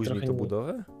bardzo opóźni to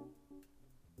budowę?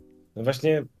 No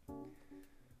właśnie,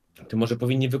 to może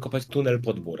powinni wykopać tunel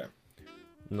pod murem.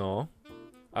 No,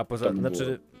 a poza...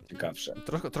 Znaczy, ciekawsze.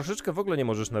 Troszeczkę w ogóle nie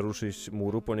możesz naruszyć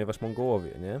muru, ponieważ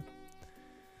Mongołowie, nie?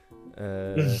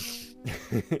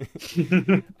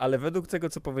 Ale według tego,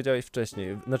 co powiedziałeś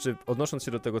wcześniej, znaczy odnosząc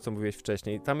się do tego, co mówiłeś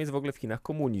wcześniej, tam jest w ogóle w Chinach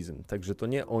komunizm, także to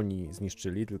nie oni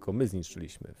zniszczyli, tylko my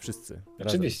zniszczyliśmy. Wszyscy.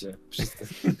 Oczywiście, razem. wszyscy.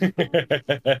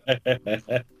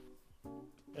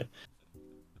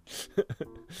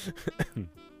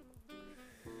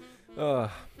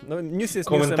 No news jest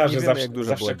komentarze newsem, nie wiemy, jak dużo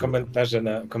zawsze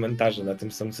komentarze na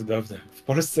tym są cudowne. W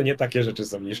Polsce nie takie rzeczy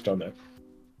są niszczone.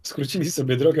 Skrócili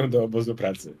sobie drogę do obozu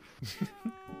pracy.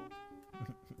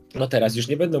 No teraz już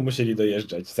nie będą musieli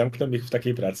dojeżdżać. Zamkną ich w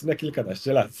takiej pracy na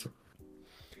kilkanaście lat.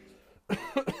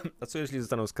 A co jeśli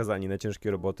zostaną skazani na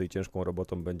ciężkie roboty i ciężką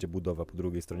robotą będzie budowa po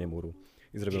drugiej stronie muru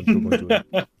i zrobią drugą dziurę?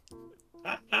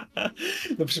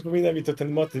 No przypomina mi to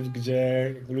ten motyw,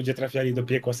 gdzie ludzie trafiali do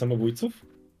piekła samobójców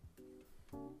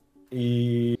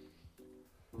i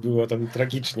było tam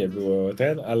tragicznie,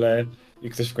 ale i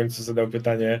ktoś w końcu zadał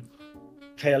pytanie: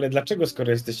 hej, ale dlaczego,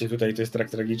 skoro jesteście tutaj, to jest tak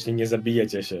tragicznie, nie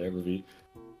zabijecie się? Jak mówi,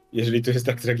 jeżeli tu jest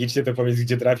tak tragicznie, to powiedz,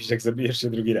 gdzie trafisz, jak zabijesz się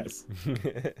drugi raz.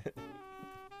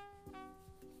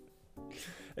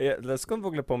 Skąd w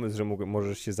ogóle pomysł, że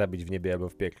możesz się zabić w niebie albo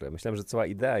w piekle? Myślałem, że cała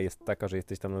idea jest taka, że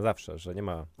jesteś tam na zawsze, że nie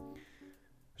ma...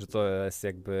 Że to jest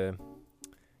jakby...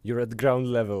 You're at ground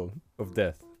level of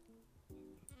death.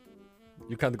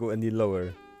 You can't go any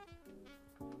lower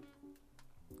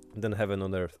than heaven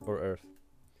on earth or earth.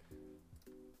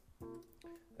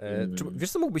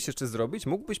 Wiesz, co mógłbyś jeszcze zrobić?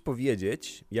 Mógłbyś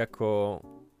powiedzieć, jako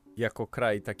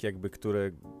kraj, tak jakby,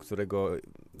 którego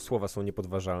słowa są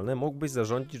niepodważalne, mógłbyś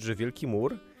zarządzić, że Wielki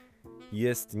Mur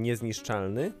jest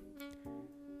niezniszczalny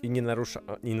i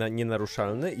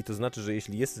nienaruszalny i to znaczy, że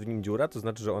jeśli jest w nim dziura, to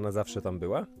znaczy, że ona zawsze tam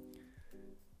była.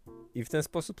 I w ten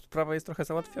sposób sprawa jest trochę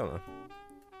załatwiona.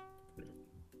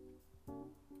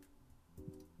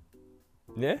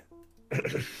 Nie?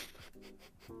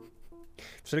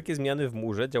 Wszelkie zmiany w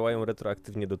murze działają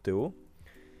retroaktywnie do tyłu,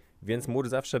 więc mur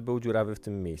zawsze był dziurawy w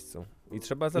tym miejscu. I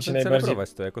trzeba zacząć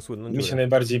celebrować to jako słynną dziurę. Mi się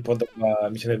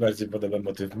najbardziej podoba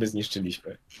motyw my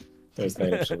zniszczyliśmy. To jest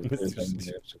najlepsze.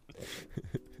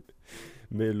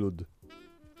 My lud.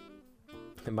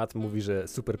 Matt mówi, że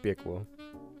super piekło.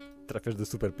 Trafiasz do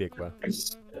super piekła.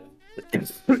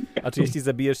 A czy jeśli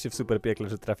zabijesz się w super piekle,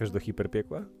 że trafiasz do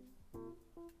hiperpiekła?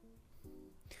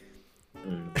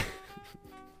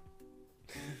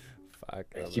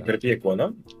 Fuck, hiperpiekło,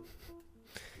 no?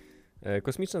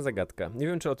 Kosmiczna zagadka. Nie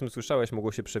wiem, czy o tym słyszałeś,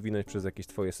 mogło się przewinąć przez jakieś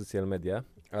twoje social media,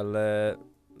 ale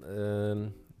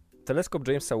teleskop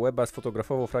Jamesa Webba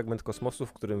sfotografował fragment kosmosu,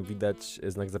 w którym widać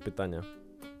znak zapytania.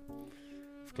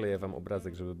 Wkleję wam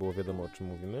obrazek, żeby było wiadomo, o czym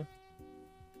mówimy.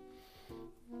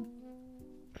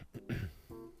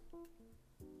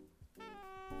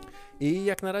 I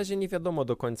jak na razie nie wiadomo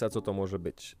do końca, co to może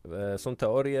być. Są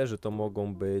teorie, że to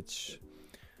mogą być...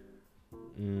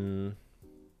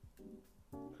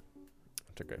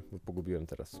 Czekaj, pogubiłem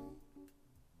teraz.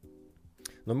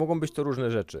 No mogą być to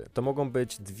różne rzeczy. To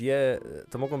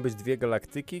mogą być dwie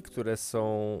galaktyki, które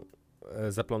są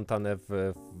zaplątane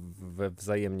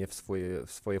wzajemnie w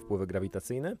swoje wpływy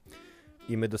grawitacyjne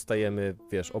i my dostajemy,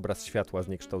 wiesz, obraz światła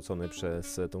zniekształcony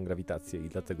przez tą grawitację i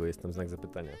dlatego jest tam znak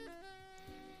zapytania.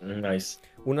 Nice.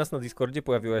 U nas na Discordzie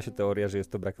pojawiła się teoria, że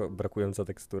jest to brakująca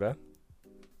tekstura.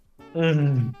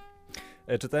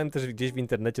 Czytałem też gdzieś w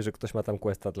internecie, że ktoś ma tam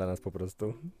questa dla nas po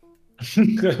prostu.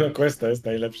 Questa jest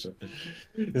najlepszy.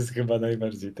 Jest chyba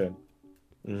najbardziej ten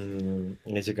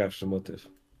najciekawszy motyw.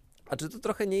 A czy to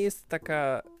trochę nie jest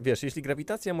taka... Wiesz, jeśli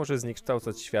grawitacja może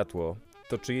zniekształcać światło,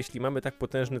 to czy jeśli mamy tak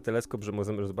potężny teleskop, że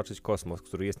możemy zobaczyć kosmos,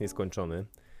 który jest nieskończony,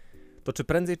 to czy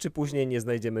prędzej czy później nie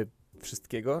znajdziemy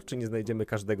wszystkiego? Czy nie znajdziemy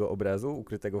każdego obrazu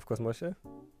ukrytego w kosmosie?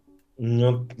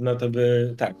 No to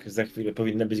by... Tak, za chwilę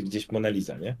powinna być gdzieś Mona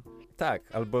Lisa, nie?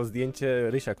 Tak, albo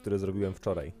zdjęcie Rysia, które zrobiłem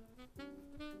wczoraj.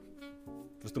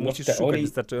 Po prostu musisz w teorii... szukać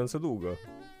wystarczająco długo.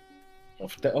 No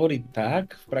w teorii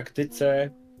tak, w praktyce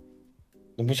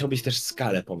no musiałbyś też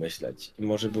skalę pomyśleć. I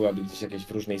może byłaby gdzieś jakaś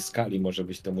w różnej skali, może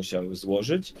byś to musiał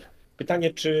złożyć.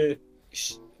 Pytanie, czy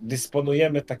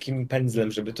dysponujemy takim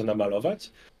pędzlem, żeby to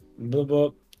namalować?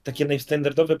 Bo takie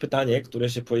najstandardowe pytanie, które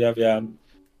się pojawia,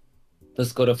 to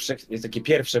skoro jest takie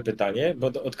pierwsze pytanie, bo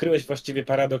odkryłeś właściwie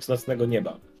paradoks nocnego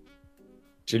nieba.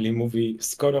 Czyli mówi,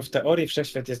 skoro w teorii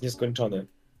wszechświat jest nieskończony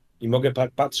i mogę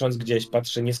patrząc gdzieś,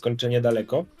 patrzę nieskończenie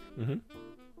daleko,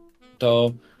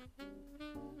 to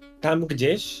tam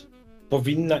gdzieś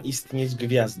powinna istnieć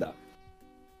gwiazda.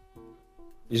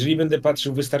 Jeżeli będę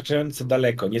patrzył wystarczająco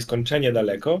daleko, nieskończenie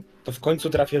daleko, to w końcu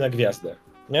trafię na gwiazdę,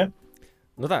 nie?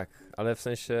 No tak, ale w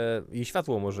sensie jej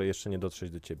światło może jeszcze nie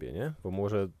dotrzeć do ciebie, nie? Bo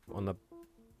może ona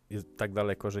jest tak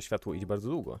daleko, że światło idzie bardzo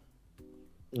długo.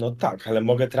 No tak, ale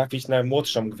mogę trafić na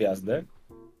młodszą gwiazdę,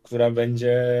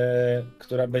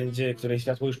 której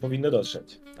światło już powinno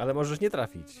dotrzeć. Ale możesz nie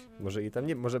trafić. Może i tam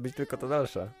nie, może być tylko ta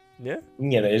dalsza, nie?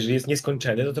 Nie, no jeżeli jest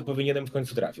nieskończony, no to powinienem w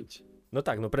końcu trafić. No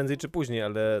tak, no prędzej czy później,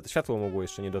 ale światło mogło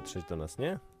jeszcze nie dotrzeć do nas,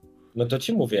 nie? No to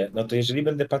ci mówię, no to jeżeli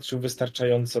będę patrzył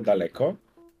wystarczająco daleko,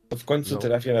 to w końcu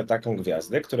trafię na taką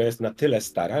gwiazdę, która jest na tyle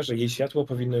stara, że jej światło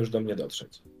powinno już do mnie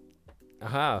dotrzeć.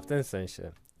 Aha, w ten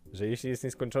sensie. Że jeśli jest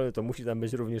nieskończony, to musi tam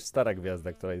być również stara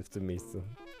gwiazda, która jest w tym miejscu.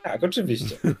 Tak,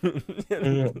 oczywiście.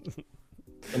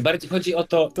 Bardziej chodzi o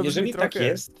to, jeżeli trochę, tak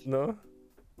jest, no.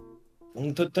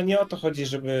 to nie o to chodzi,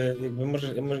 żeby,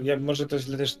 jakby może to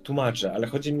źle też tłumaczę, ale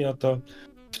chodzi mi o to,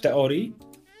 w teorii,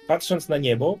 patrząc na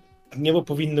niebo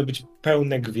powinno być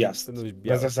pełne gwiazd.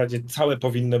 Na zasadzie całe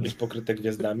powinno być pokryte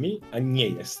gwiazdami, a nie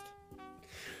jest.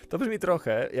 To brzmi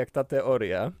trochę jak ta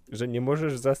teoria, że nie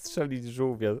możesz zastrzelić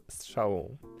żółwia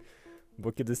strzałą.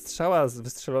 Bo kiedy strzała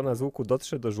wystrzelona z łuku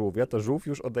dotrze do żółwia, to żółw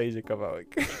już odejdzie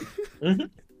kawałek.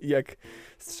 I jak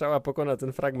strzała pokona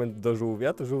ten fragment do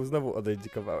żółwia, to żółw znowu odejdzie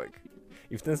kawałek.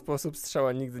 I w ten sposób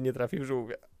strzała nigdy nie trafi w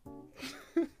żółwia.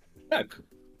 Tak.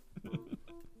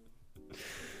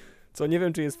 Co nie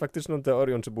wiem, czy jest faktyczną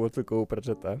teorią, czy było tylko u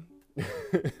Pratchetta.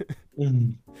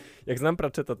 Jak znam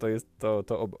Pratchetta,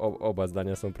 to oba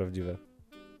zdania są prawdziwe.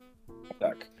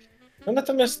 Tak. No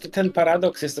natomiast ten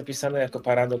paradoks jest opisany jako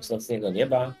paradoks nocnego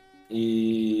nieba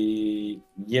i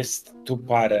jest tu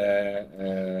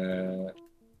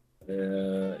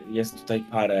jest tutaj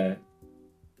parę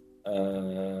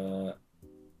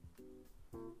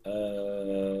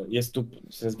jest tu,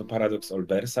 się nazywa paradoks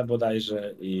Olbersa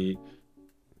bodajże i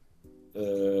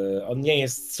On nie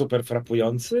jest super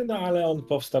frapujący, no ale on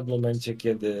powstał w momencie,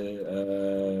 kiedy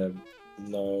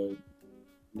no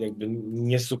jakby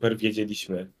nie super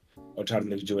wiedzieliśmy o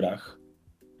czarnych dziurach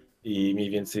i mniej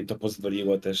więcej to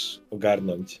pozwoliło też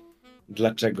ogarnąć,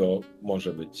 dlaczego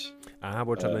może być.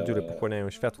 Bo czarne dziury pochłaniają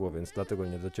światło, więc dlatego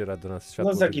nie dociera do nas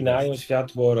światło. No zaginają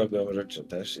światło, robią rzeczy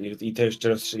też i to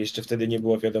jeszcze wtedy nie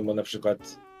było wiadomo na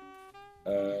przykład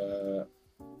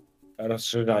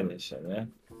rozszerzanie się, nie?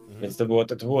 Więc to była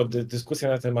dyskusja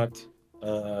na temat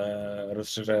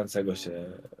rozszerzającego się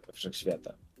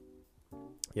wszechświata.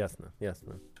 Jasne.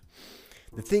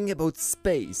 The thing about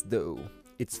space, though,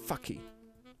 it's fucky.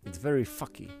 It's very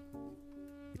fucky.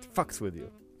 It fucks with you.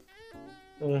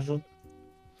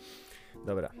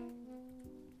 Dobra.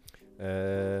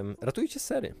 Ratujcie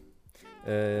sery.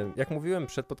 Jak mówiłem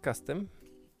przed podcastem,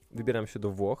 wybieram się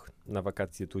do Włoch na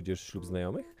wakacje, tudzież ślub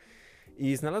znajomych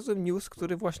i znalazłem news,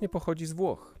 który właśnie pochodzi z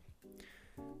Włoch.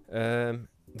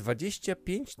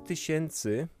 25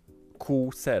 000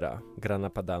 kół sera grana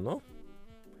padano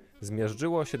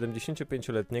zmiażdżyło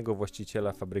 75-letniego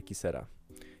właściciela fabryki sera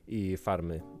i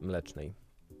farmy mlecznej.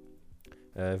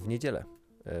 W niedzielę.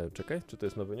 Czekaj, czy to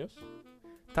jest nowy news?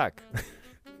 Tak,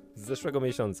 z zeszłego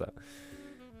miesiąca.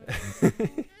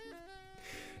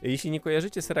 Jeśli nie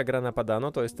kojarzycie sera grana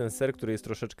padano, to jest ten ser, który jest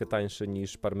troszeczkę tańszy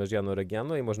niż parmigiano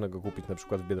reggiano i można go kupić na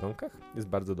przykład w Biedronkach. Jest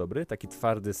bardzo dobry. Taki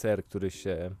twardy ser, który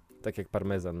się, tak jak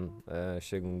parmezan,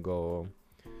 się go...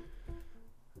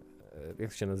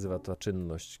 Jak się nazywa ta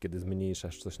czynność, kiedy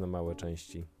zmniejszasz coś na małe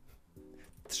części?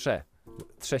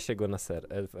 Trze się go na ser,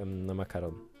 na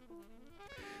makaron.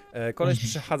 Koleś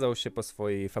przechadzał się po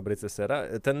swojej fabryce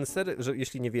sera. Ten ser,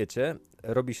 jeśli nie wiecie,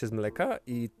 robi się z mleka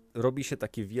i robi się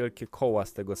takie wielkie koła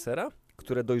z tego sera,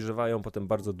 które dojrzewają potem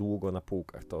bardzo długo na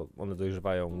półkach. To one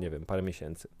dojrzewają, nie wiem, parę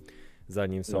miesięcy,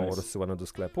 zanim są rozsyłane do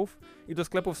sklepów. I do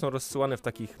sklepów są rozsyłane w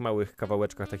takich małych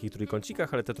kawałeczkach, takich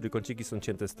trójkącikach, ale te trójkąciki są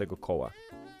cięte z tego koła.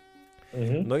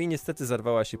 No i niestety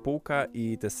zarwała się półka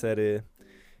i te sery,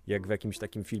 jak w jakimś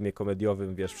takim filmie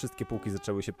komediowym, wiesz, wszystkie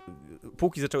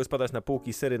półki zaczęły spadać na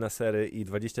półki, sery na sery i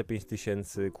 25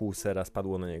 000 kół sera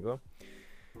spadło na niego.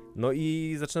 No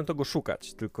i zaczęto go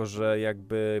szukać, tylko że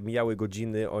jakby mijały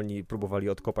godziny, oni próbowali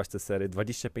odkopać te sery.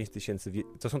 25 000,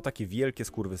 to są takie wielkie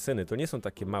skurwysyny, to nie są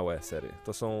takie małe sery,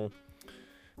 to są,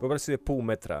 wyobraź sobie, pół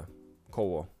metra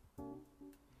koło.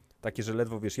 Takie, że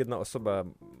ledwo, wiesz, jedna osoba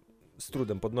z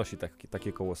trudem podnosi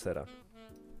takie koło sera.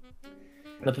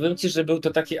 No powiem ci, że był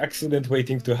to taki accident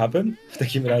waiting to happen w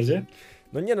takim razie.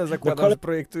 No nie no, zakładam, że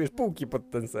projektujesz półki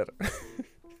pod ten ser.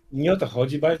 Nie o to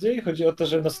chodzi bardziej. Chodzi o to,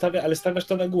 że stawiasz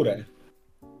to na górę.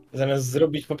 Zamiast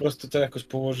zrobić po prostu to jakoś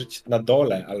położyć na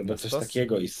dole albo coś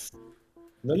takiego i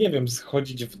no nie wiem,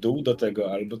 schodzić w dół do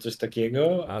tego albo coś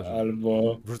takiego,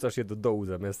 albo... Wrzucasz je do dołu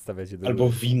zamiast stawiać je do albo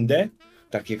windę,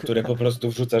 takie, które po prostu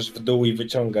wrzucasz w dół i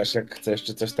wyciągasz jak chcesz,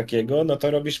 czy coś takiego, no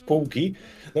to robisz półki.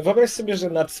 No wyobraź sobie, że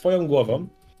nad swoją głową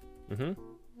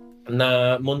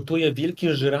montuję wielki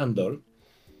żyrandol,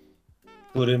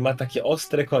 który ma takie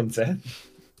ostre końce,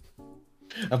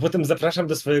 a potem zapraszam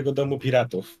do swojego domu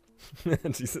piratów.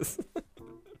 Jesus.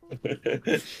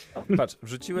 Patrz,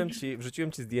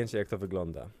 wrzuciłem ci zdjęcie, jak to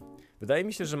wygląda. Wydaje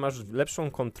mi się, że masz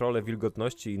lepszą kontrolę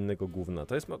wilgotności i innego gówna.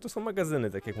 To są magazyny,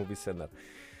 tak jak mówi Senar.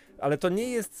 Ale to nie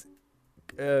jest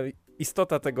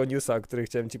istota tego newsa, o którym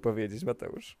chciałem ci powiedzieć,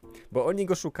 Mateusz. Bo oni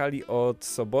go szukali od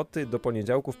soboty do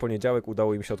poniedziałku. W poniedziałek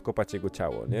udało im się odkopać jego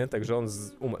ciało, nie? Także on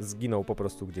zginął po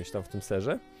prostu gdzieś tam w tym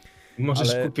serze.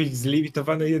 Możesz kupić z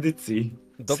limitowanej edycji.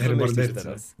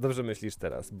 Dobrze myślisz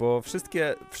teraz, bo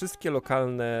wszystkie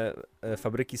lokalne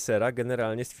fabryki sera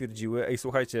generalnie stwierdziły, ej,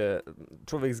 słuchajcie,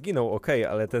 człowiek zginął, okej,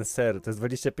 ale ten ser to jest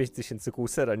 25 000 kół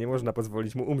sera, nie można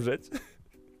pozwolić mu umrzeć.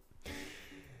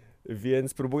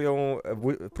 Więc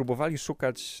próbowali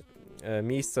szukać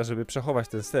miejsca, żeby przechować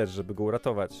ten ser, żeby go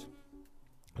uratować,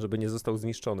 żeby nie został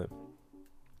zniszczony.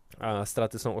 A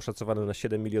straty są oszacowane na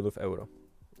 7 milionów euro.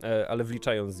 Ale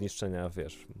wliczając zniszczenia,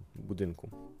 wiesz, budynku.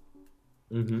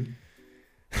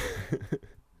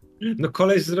 No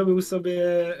koleś zrobił sobie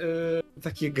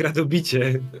takie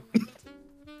gradobicie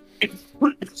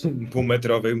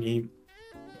półmetrowymi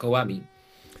kołami.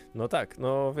 No tak,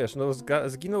 no wiesz, no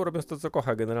zginął robiąc to, co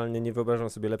kocha. Generalnie nie wyobrażam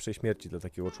sobie lepszej śmierci dla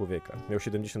takiego człowieka. Miał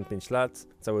 75 lat,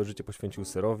 całe życie poświęcił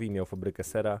serowi, miał fabrykę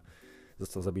sera,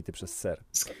 został zabity przez ser.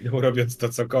 Zginął robiąc to,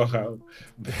 co kochał,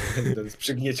 będąc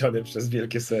przygnieciony przez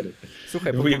wielkie sery.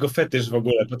 Słuchaj, był jego fetysz w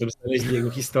ogóle, potem znaleźli jego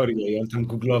historię i on tam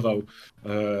googlował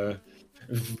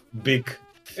big,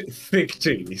 thick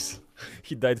cheese.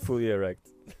 He died fully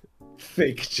erect.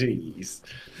 Thick cheese.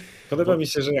 Podoba mi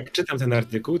się, że jak czytam ten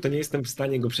artykuł, to nie jestem w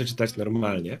stanie go przeczytać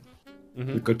normalnie,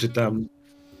 tylko czytam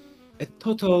a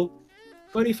total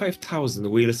 25,000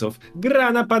 wheels of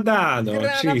grana padano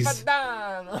cheese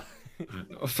Padano!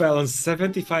 fell on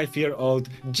 75-year-old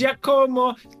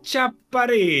Giacomo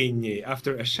Ciapparini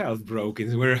after a shelf broke in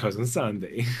his warehouse on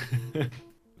Sunday.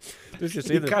 To jest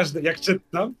jeszcze I jeden... każdy, jak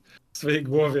czytam w swojej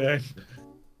głowie,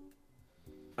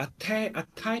 a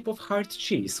type of hard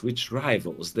cheese which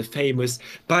rivals the famous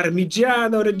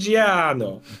Parmigiano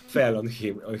Reggiano fell on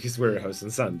his warehouse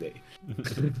on Sunday.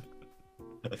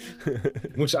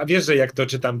 A wiesz, że jak to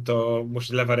czytam, to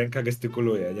lewa ręka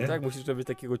gestykuluje, nie? Tak, musisz robić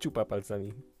takiego ciupa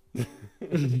palcami.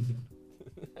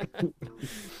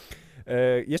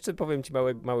 Jeszcze powiem ci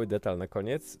mały detal na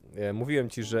koniec. Mówiłem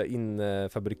ci, że inne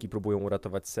fabryki próbują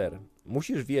uratować ser.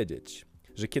 Musisz wiedzieć,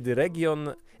 że kiedy region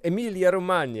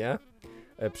Emilia-Romagna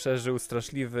przeżył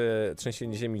straszliwe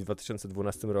trzęsienie ziemi w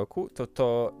 2012 roku,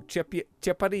 to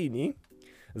Ciapparini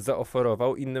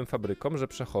zaoferował innym fabrykom, że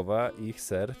przechowa ich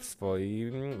ser w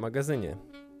swoim magazynie,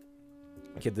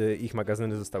 kiedy ich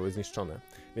magazyny zostały zniszczone.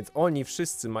 Więc oni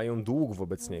wszyscy mają dług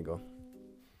wobec niego.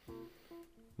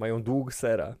 Mają dług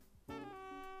sera.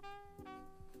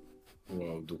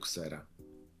 Wow, dług sera.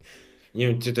 Nie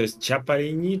wiem, czy to jest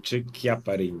Ciapparini, czy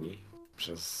Chiapparini.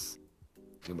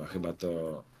 Chyba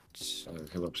to...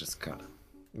 Chyba przez K.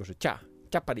 Może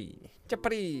Ciapparini.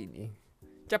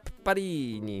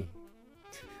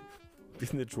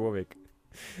 Biedny człowiek.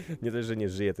 Nie dość, że nie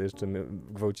żyje, to jeszcze my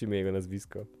gwałcimy jego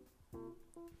nazwisko.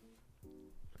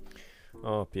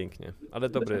 O, pięknie. Ale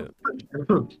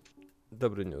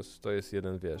dobry news. To jest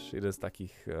jeden z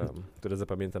takich, które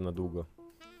zapamiętam na długo.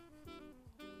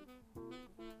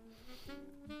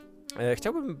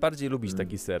 Chciałbym bardziej lubić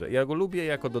taki ser. Ja go lubię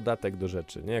jako dodatek do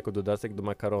rzeczy, nie jako dodatek do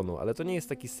makaronu, ale to nie jest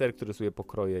taki ser, który sobie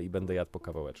pokroję i będę jadł po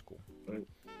kawałeczku.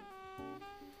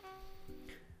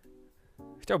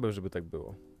 Chciałbym, żeby tak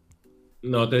było.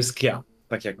 No, to jest Kia,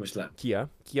 tak jak myślałem.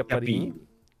 Chiapparini?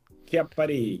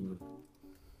 Chiapparini.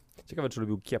 Ciekawe, czy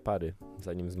lubił Chiappary,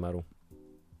 zanim zmarł.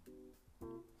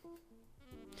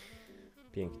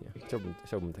 Pięknie.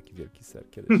 Chciałbym taki wielki ser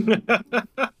kiedyś.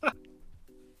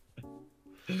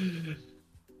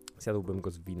 Zjadłbym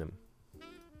go z winem.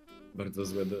 Bardzo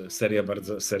złe,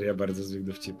 seria bardzo złych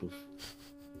dowcipów.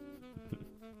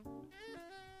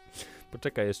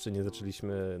 Poczekaj, jeszcze nie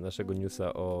zaczęliśmy naszego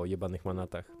newsa o jebanych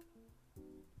manatach.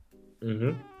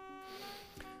 Mhm.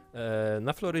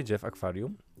 Na Florydzie w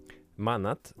akwarium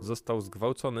manat został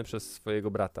zgwałcony przez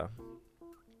swojego brata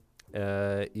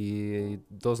i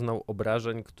doznał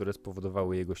obrażeń, które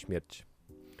spowodowały jego śmierć.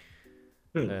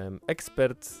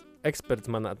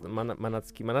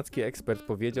 Manacki ekspert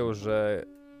powiedział, że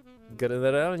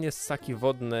generalnie ssaki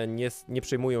wodne nie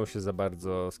przejmują się za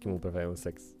bardzo, z kim uprawiają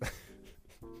seks.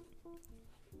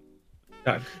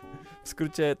 Tak. W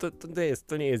skrócie,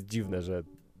 to nie jest dziwne,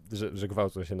 że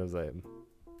gwałcą się nawzajem.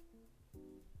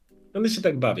 One się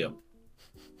tak bawią.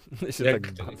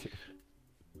 Tak bawią.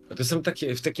 To są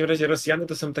takie, w takim razie Rosjanie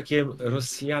to są takie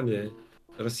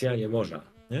Rosjanie morza,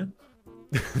 nie?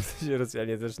 W sensie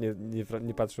Rosjanie też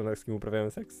nie patrzą na z kim uprawiają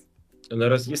seks? No,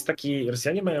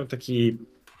 Rosjanie mają taki...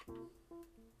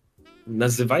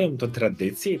 Nazywają to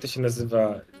tradycję i to się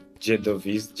nazywa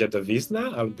dziadowizna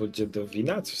albo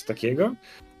dziadowina, coś takiego.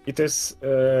 I to jest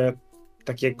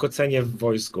takie kocenie w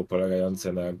wojsku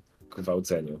polegające na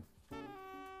gwałceniu.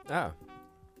 A,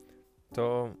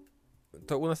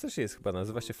 to u nas też jest chyba,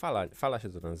 nazywa się fala. Fala się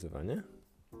to nazywa, nie?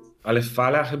 Ale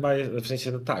fala chyba, w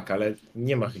sensie no tak, ale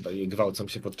nie ma chyba, gwałcą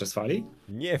się podczas fali?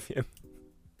 Nie wiem.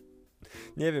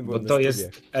 Nie wiem, bo to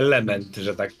jest element,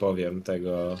 że tak powiem,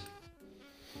 tego...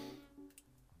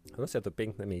 Rosja to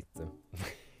piękne miejsce.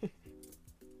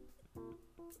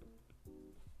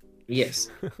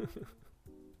 Jest.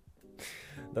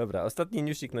 Dobra, ostatni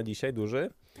newsik na dzisiaj, duży.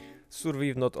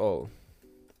 Survive not all.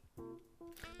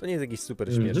 To nie jest jakieś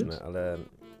super śmieszne, ale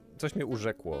coś mnie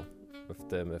urzekło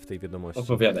w tej wiadomości.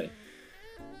 Opowiadaj.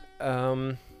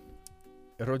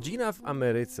 Rodzina w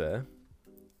Ameryce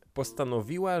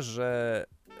postanowiła, że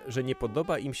nie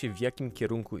podoba im się, w jakim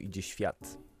kierunku idzie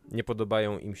świat. Nie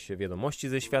podobają im się wiadomości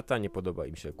ze świata, nie podoba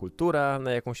im się kultura,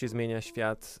 na jaką się zmienia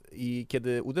świat. I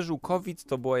kiedy uderzył COVID,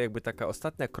 to była jakby taka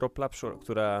ostatnia kropla,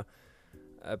 która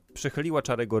przechyliła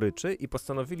czarę goryczy i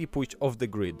postanowili pójść off the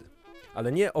grid.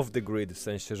 Ale nie off the grid w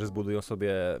sensie, że zbudują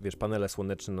sobie, panele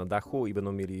słoneczne na dachu i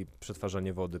będą mieli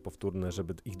przetwarzanie wody powtórne,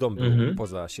 żeby ich dom był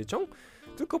poza siecią,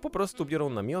 tylko po prostu biorą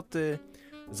namioty,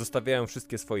 zostawiają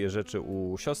wszystkie swoje rzeczy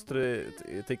u siostry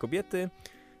tej kobiety,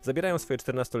 zabierają swoje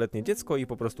 14-letnie dziecko i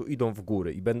po prostu idą w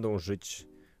góry i będą żyć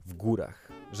w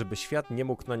górach, żeby świat nie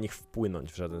mógł na nich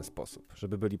wpłynąć w żaden sposób,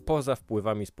 żeby byli poza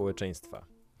wpływami społeczeństwa.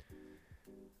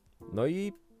 No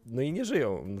i nie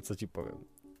żyją, no co ci powiem.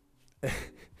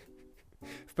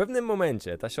 W pewnym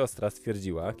momencie ta siostra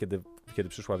stwierdziła, kiedy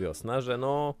przyszła wiosna, że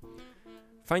no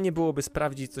fajnie byłoby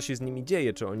sprawdzić, co się z nimi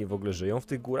dzieje, czy oni w ogóle żyją w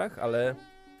tych górach, ale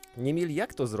nie mieli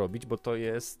jak to zrobić, bo to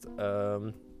jest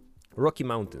Rocky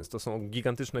Mountains, to są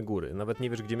gigantyczne góry. Nawet nie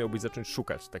wiesz, gdzie miałbyś zacząć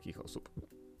szukać takich osób.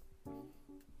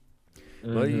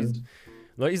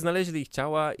 No i znaleźli ich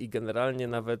ciała i generalnie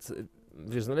nawet,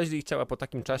 wiesz, znaleźli ich ciała po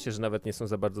takim czasie, że nawet nie są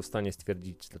za bardzo w stanie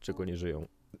stwierdzić, dlaczego nie żyją.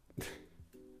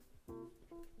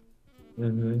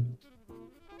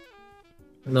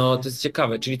 No, to jest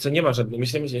ciekawe, czyli co, nie ma żadnych...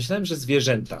 Myślałem, że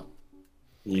zwierzęta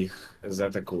ich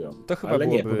zaatakują. To chyba ale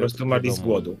nie, byłoby po prostu umarli z wiadomo.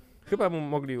 głodu. Chyba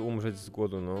mogli umrzeć z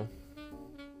głodu, no.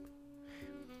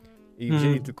 I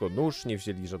wzięli tylko nóż, nie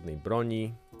wzięli żadnej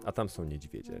broni, a tam są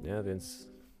niedźwiedzie, nie?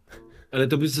 Więc... Ale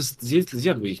to by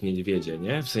zjadły ich niedźwiedzie,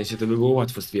 nie? W sensie to by było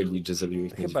łatwo stwierdzić, że zabiły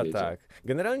ich niedźwiedzie. Chyba tak.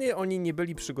 Generalnie oni nie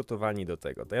byli przygotowani do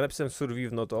tego. To ja napisałem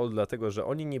Survive Not All dlatego, że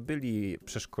oni nie byli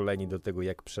przeszkoleni do tego,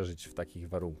 jak przeżyć w takich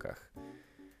warunkach.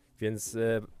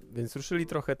 Więc ruszyli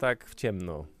trochę tak w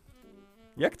ciemno.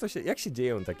 Jak się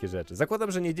dzieją takie rzeczy?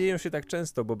 Zakładam, że nie dzieją się tak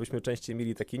często, bo byśmy częściej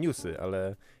mieli takie newsy,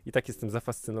 ale i tak jestem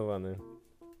zafascynowany.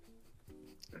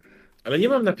 Ale nie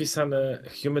mam napisane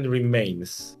Human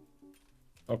Remains.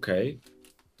 Okej.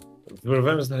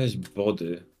 Próbowałem znaleźć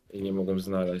body i nie mogłem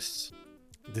znaleźć.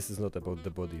 This is not about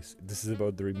the bodies. This is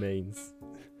about the remains.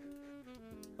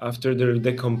 After the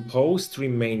decomposed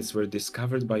remains were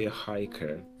discovered by a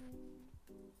hiker.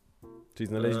 Czyli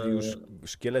znaleźli już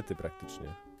szkielety praktycznie.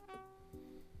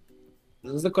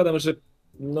 Zakładam, że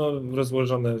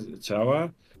rozłożone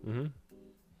ciała.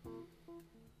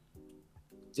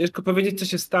 Ciężko powiedzieć, co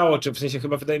się stało, czy w sensie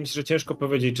chyba wydaje mi się, że ciężko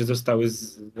powiedzieć, czy zostały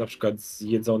na przykład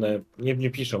zjedzone, nie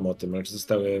piszą o tym, ale czy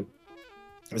zostały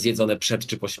zjedzone przed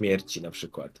czy po śmierci na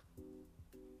przykład.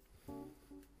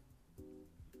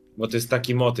 Bo to jest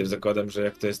taki motyw, zakładam, że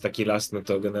jak to jest taki las, no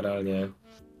to generalnie...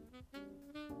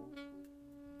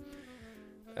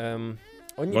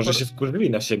 Może się wkurzyli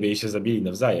na siebie i się zabili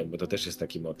nawzajem, bo to też jest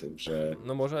taki motyw, że...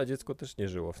 No może, a dziecko też nie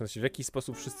żyło, w sensie w jakiś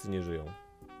sposób wszyscy nie żyją.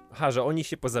 Aha, że oni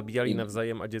się pozabijali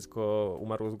nawzajem, a dziecko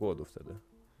umarło z głodu wtedy.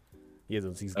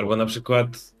 Jedząc ich z głodu.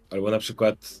 Albo na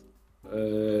przykład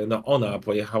ona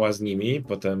pojechała z nimi,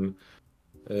 potem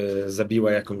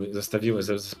zabiła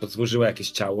podłożyła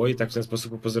jakieś ciało i tak w ten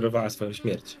sposób upozorowała swoją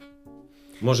śmierć.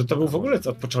 Może to był w ogóle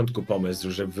od początku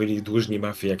pomysł, że byli dłużni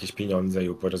mafii jakieś pieniądze i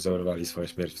upozorowali swoją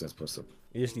śmierć w ten sposób.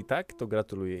 Jeśli tak, to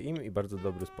gratuluję im i bardzo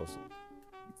dobry sposób.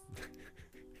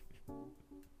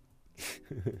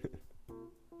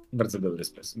 Bardzo dobry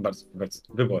sposób, bardzo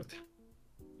wyborny.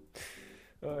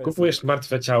 Kupujesz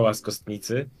martwe ciała z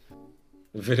kostnicy,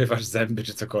 wyrywasz zęby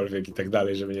czy cokolwiek i tak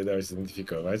dalej, żeby nie dało się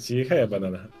zidentyfikować i heja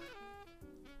banana.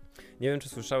 Nie wiem, czy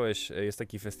słyszałeś, jest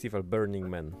taki festiwal Burning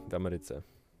Man w Ameryce,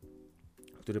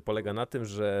 który polega na tym,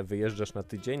 że wyjeżdżasz na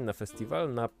tydzień na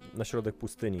festiwal na środek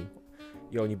pustyni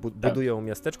i oni budują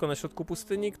miasteczko na środku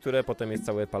pustyni, które potem jest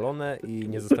całe palone i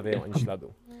nie zostawiają ani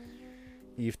śladu.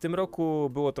 I w tym roku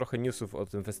było trochę newsów o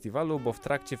tym festiwalu, bo w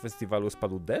trakcie festiwalu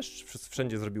spadł deszcz,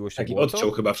 wszędzie zrobiło się Taki błoto.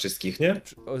 odciął chyba wszystkich, nie?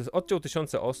 Odciął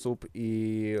tysiące osób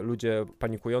i ludzie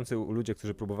panikujący, ludzie,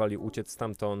 którzy próbowali uciec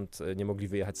stamtąd, nie mogli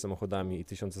wyjechać samochodami i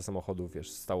tysiące samochodów,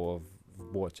 stało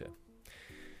w błocie.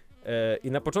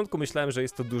 I na początku myślałem, że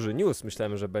jest to duży news,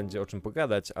 myślałem, że będzie o czym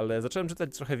pogadać, ale zacząłem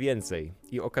czytać trochę więcej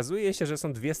i okazuje się, że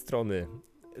są dwie strony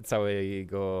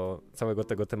całego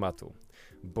tego tematu,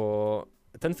 bo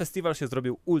ten festiwal się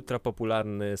zrobił ultra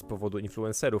popularny z powodu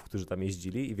influencerów, którzy tam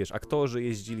jeździli i aktorzy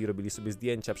jeździli, robili sobie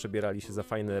zdjęcia, przebierali się za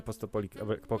fajne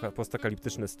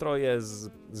postapokaliptyczne stroje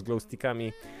z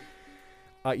glowstickami,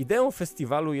 a ideą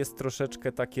festiwalu jest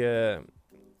troszeczkę takie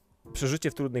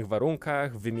przeżycie w trudnych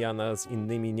warunkach, wymiana z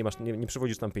innymi, nie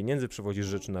przewodzisz tam pieniędzy, przewodzisz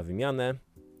rzeczy na wymianę.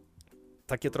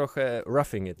 Takie trochę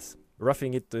roughing it.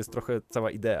 Roughing it to jest trochę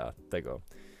cała idea tego.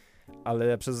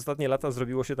 Ale przez ostatnie lata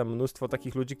zrobiło się tam mnóstwo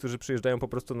takich ludzi, którzy przyjeżdżają po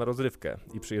prostu na rozrywkę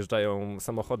i przyjeżdżają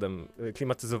samochodem,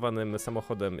 klimatyzowanym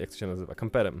samochodem, jak to się nazywa,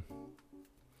 kamperem.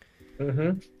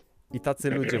 I tacy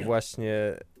ludzie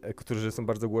właśnie, którzy są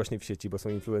bardzo głośni w sieci, bo są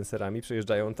influencerami,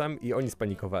 przyjeżdżają tam i oni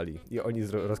spanikowali. I oni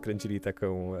rozkręcili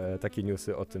takie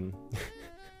newsy o tym,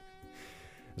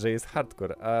 że jest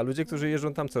hardcore. A ludzie, którzy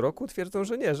jeżdżą tam co roku, twierdzą,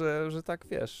 że nie, że tak,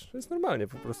 że jest normalnie,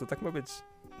 po prostu tak ma być.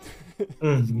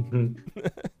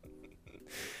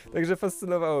 Także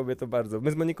fascynowało mnie to bardzo.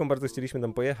 My z Moniką bardzo chcieliśmy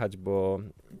tam pojechać, bo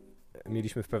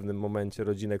mieliśmy w pewnym momencie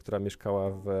rodzinę, która mieszkała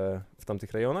w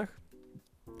tamtych rejonach.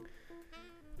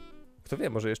 Kto wie,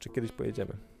 może jeszcze kiedyś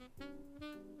pojedziemy.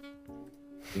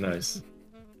 Nice.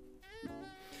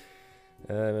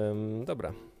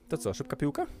 Dobra, to co, szybka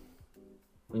piłka?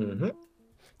 Mhm.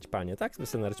 Ćpanie, tak?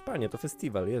 Scenar Ćpanie, to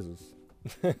festiwal, Jezus.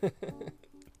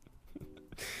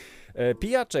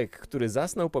 Pijaczek, który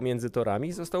zasnął pomiędzy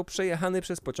torami, został przejechany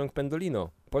przez pociąg Pendolino.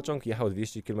 Pociąg jechał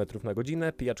 200 km na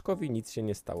godzinę, pijaczkowi nic się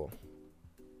nie stało.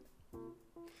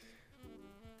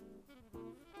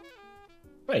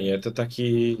 Fajnie, to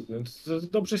taki... To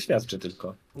dobrze świadczy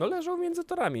tylko. No leżał między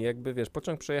torami, jakby wiesz,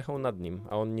 pociąg przejechał nad nim,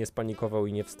 a on nie spanikował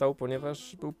i nie wstał,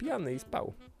 ponieważ był pijany i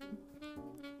spał.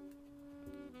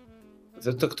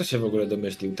 To kto się w ogóle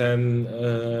domyślił? Ten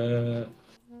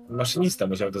maszynista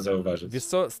musiał to zauważyć. Wiesz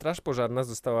co, straż pożarna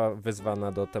została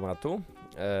wezwana do tematu.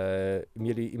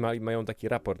 Mają taki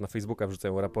raport, na Facebooka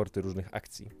wrzucają raporty różnych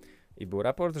akcji. I był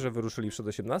raport, że wyruszyli przed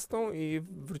 18 i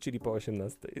wrócili po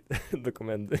 18 do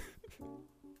komendy.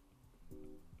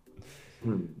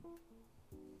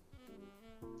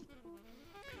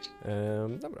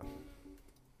 Dobra.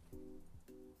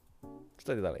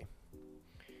 Czytaj dalej.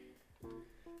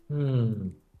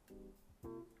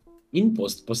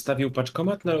 Impost postawił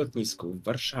paczkomat na lotnisku w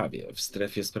Warszawie w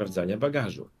strefie sprawdzania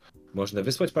bagażu. Można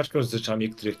wysłać paczkę z rzeczami,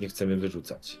 których nie chcemy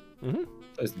wyrzucać.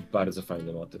 To jest bardzo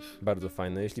fajny motyw. Bardzo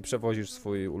fajny. Jeśli przewozisz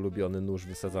swój ulubiony nóż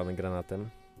wysadzany granatem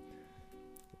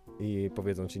i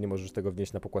powiedzą ci, nie możesz tego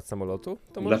wnieść na pokład samolotu,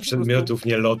 to Dla przedmiotów,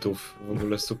 nie lotów. W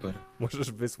ogóle super.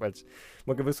 Możesz wysłać.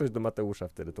 Mogę wysłać do Mateusza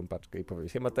wtedy tą paczkę i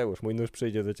powiedzieć: hej Mateusz, mój nóż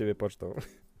przyjdzie do ciebie pocztą.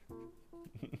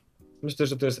 Myślę,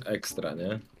 że to jest ekstra,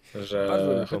 nie?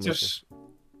 Że chociaż...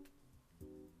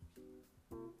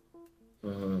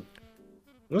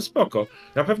 No spoko.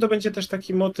 Na pewno będzie też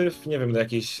taki motyw, nie wiem,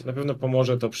 na pewno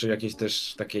pomoże to przy jakiejś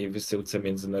też takiej wysyłce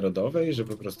międzynarodowej, że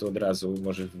po prostu od razu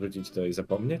możesz wrócić to i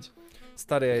zapomnieć.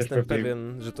 Stary, ja jestem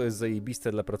pewien, że to jest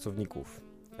zajebiste dla pracowników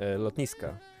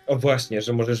lotniska. O właśnie,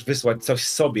 że możesz wysłać coś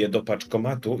sobie do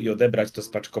paczkomatu i odebrać to z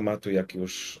paczkomatu, jak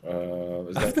już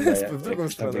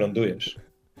tam wylądujesz.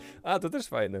 A, to też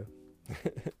fajne.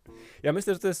 Ja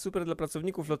myślę, że to jest super dla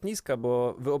pracowników lotniska,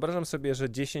 bo wyobrażam sobie, że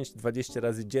 10-20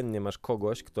 razy dziennie masz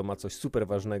kogoś, kto ma coś super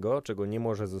ważnego, czego nie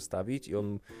może zostawić i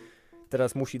on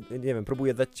teraz musi, nie wiem,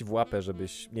 próbuje dać ci w łapę,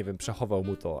 żebyś, nie wiem, przechował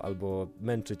mu to, albo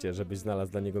męczy cię, żebyś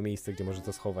znalazł dla niego miejsce, gdzie może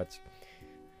to schować.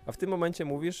 A w tym momencie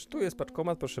mówisz: tu jest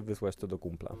paczkomat, proszę wysłać to do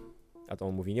kumpla. A to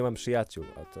on mówi: nie mam przyjaciół.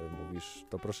 A ty mówisz: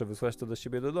 to proszę wysłać to do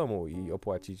siebie do domu i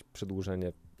opłacić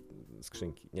przedłużenie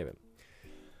skrzynki. Nie wiem.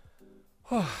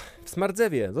 W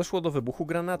Smardzewie doszło do wybuchu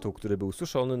granatu, który był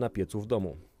suszony na piecu w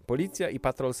domu. Policja i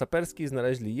patrol saperski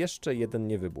znaleźli jeszcze jeden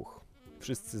niewybuch.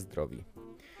 Wszyscy zdrowi.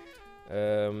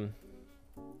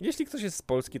 Jeśli ktoś jest z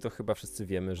Polski, to chyba wszyscy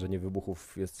wiemy, że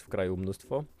niewybuchów jest w kraju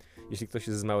mnóstwo. Jeśli ktoś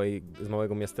jest z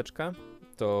małego miasteczka,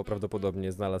 to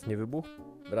prawdopodobnie znalazł niewybuch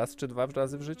raz czy dwa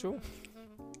razy w życiu.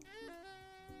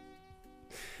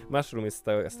 Mushroom jest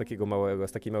z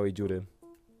takiej małej dziury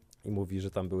i mówi,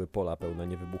 że tam były pola pełne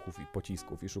niewybuchów i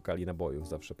pocisków i szukali nabojów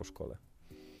zawsze po szkole.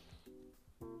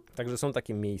 Także są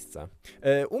takie miejsca.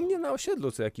 U mnie na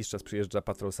osiedlu co jakiś czas przyjeżdża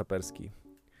patrol saperski,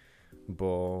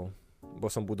 bo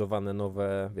są budowane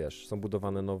nowe, są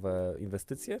budowane nowe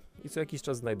inwestycje i co jakiś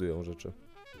czas znajdują rzeczy.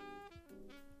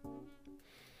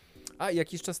 A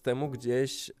jakiś czas temu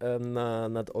gdzieś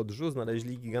nad Odrzu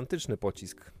znaleźli gigantyczny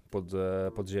pocisk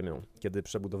pod ziemią, kiedy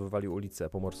przebudowywali ulicę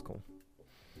Pomorską.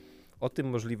 O tym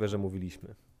możliwe, że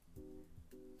mówiliśmy.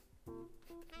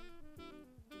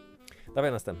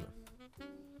 Dawaj następne.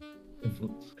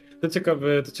 To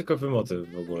ciekawy motyw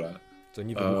w ogóle. Co,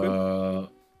 nie wybuchy?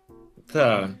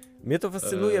 Tak. Mnie to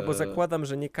fascynuje, bo zakładam,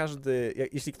 że nie każdy...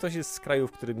 Jeśli ktoś jest z kraju,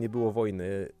 w którym nie było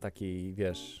wojny takiej,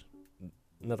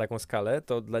 na taką skalę,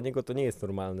 to dla niego to nie jest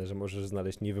normalne, że możesz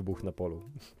znaleźć niewybuch na polu.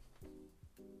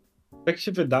 Tak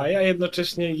się wydaje, a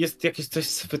jednocześnie jest jakieś coś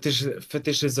z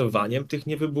fetyszyzowaniem tych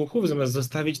niewybuchów. Zamiast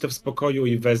zostawić to w spokoju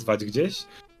i wezwać gdzieś,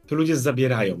 to ludzie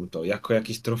zabierają to jako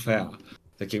jakieś trofea.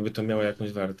 Tak jakby to miało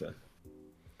jakąś wartę.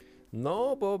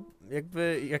 No, bo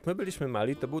jak my byliśmy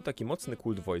mali, to był taki mocny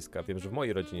kult wojska. Wiem, że w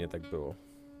mojej rodzinie tak było.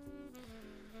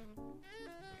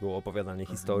 Było opowiadanie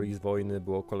historii z wojny,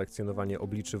 było kolekcjonowanie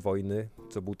obliczy wojny,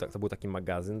 to był taki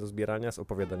magazyn do zbierania z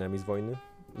opowiadaniami z wojny,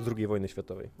 z II wojny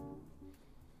światowej.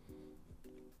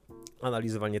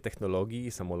 Analizowanie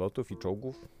technologii, samolotów i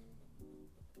czołgów.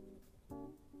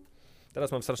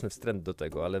 Teraz mam straszny wstręt do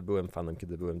tego, ale byłem fanem,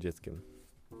 kiedy byłem dzieckiem.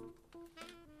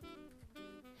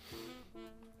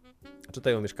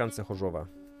 Czytaj o mieszkance Chorzowa.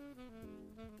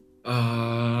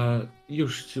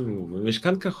 Już ci mówię.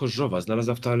 Mieszkanka Chorzowa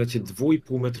znalazła w toalecie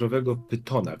 2,5-metrowego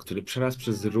pytona, który przelazł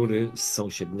przez rury z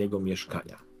sąsiedniego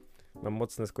mieszkania. Mam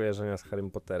mocne skojarzenia z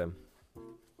Harrym Potterem.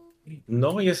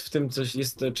 No, jest w tym coś,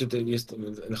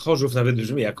 Chorzów nawet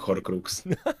brzmi jak Horcrux.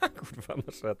 Kurwa,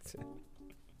 masz rację.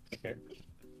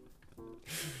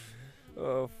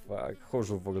 O fuck,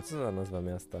 Chorzów w ogóle, co za nazwa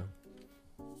miasta?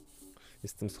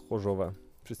 Jestem z Chorzowa,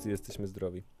 wszyscy jesteśmy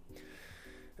zdrowi.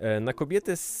 Na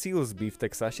kobietę z Silsby w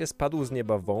Teksasie spadł z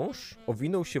nieba wąż,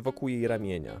 owinął się wokół jej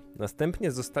ramienia.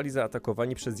 Następnie zostali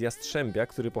zaatakowani przez jastrzębia,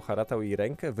 który poharatał jej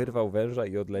rękę, wyrwał węża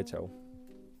i odleciał.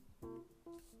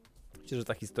 Myślę, że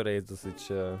ta historia jest dosyć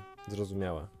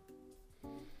zrozumiała.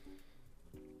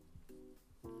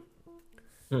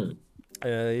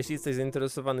 Jeśli jesteś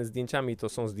zainteresowany zdjęciami, to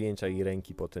są zdjęcia jej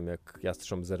ręki po tym, jak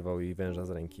jastrząb zerwał jej węża z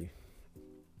ręki.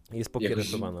 Jest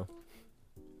pokiereszowana.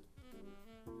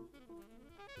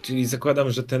 Czyli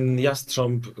zakładam, że ten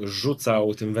jastrząb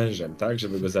rzucał tym wężem, tak?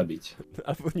 Żeby go zabić.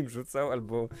 Albo nim rzucał,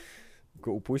 albo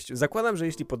go upuścił. Zakładam, że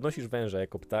jeśli podnosisz węża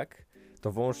jako ptak,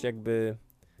 to wąż jakby,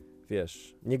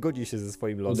 wiesz, nie godzi się ze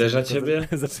swoim losem. Uderza ciebie?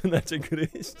 Zaczyna cię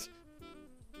gryźć.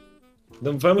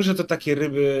 No węże to takie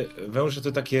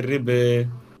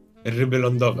ryby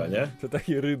lądowe, nie? To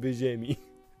takie ryby ziemi.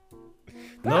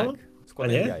 No, Tak,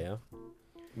 składają nie? jaja.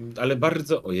 Ale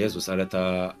bardzo, o Jezus, ale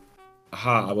ta...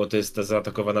 Aha, albo to jest ta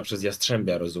zaatakowana przez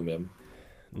jastrzębia, rozumiem.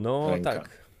 No Ręka.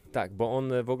 tak, bo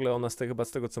on w ogóle, ona chyba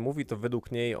z tego co mówi, to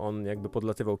według niej on jakby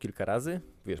podlatywał kilka razy.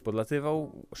 Wiesz,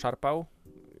 podlatywał, szarpał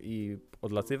i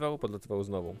podlatywał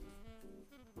znowu.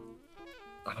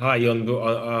 Aha, i on był,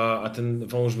 a ten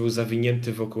wąż był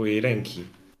zawinięty wokół jej ręki.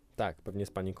 Tak, pewnie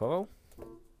spanikował.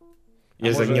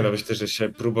 Jezu, może- nie no, myślę, że się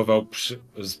próbował,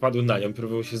 spadł na nią,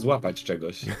 próbował się złapać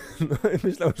czegoś. No,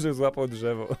 myślał, że złapał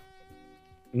drzewo.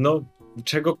 No,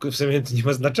 czego w sumie to nie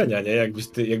ma znaczenia, nie?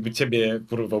 Jakby ciebie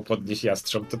próbował podnieść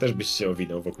jastrząb, to też byś się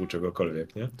owinął wokół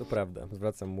czegokolwiek, nie? To prawda,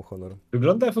 zwracam mu honor.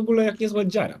 Wygląda w ogóle jak niezła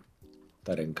dziara,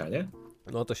 ta ręka, nie?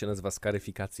 No to się nazywa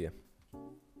skaryfikacje.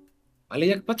 Ale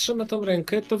jak patrzę na tą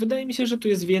rękę, to wydaje mi się, że tu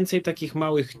jest więcej takich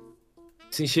małych...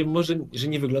 W sensie może, że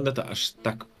nie wygląda to aż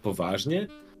tak poważnie.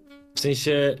 W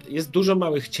sensie jest dużo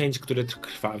małych cięć, które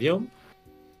krwawią,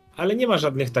 ale nie ma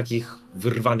żadnych takich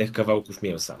wyrwanych kawałków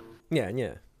mięsa.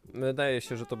 Nie. Wydaje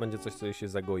się, że to będzie coś, co jej się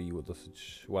zagoiło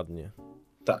dosyć ładnie.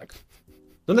 Tak.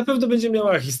 No na pewno będzie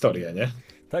miała historię, nie?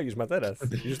 Tak, już ma teraz.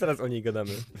 Już teraz o niej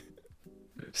gadamy.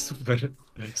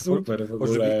 Super w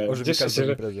ogóle. Cieszę się,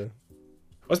 że... imprezę.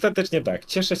 Ostatecznie tak.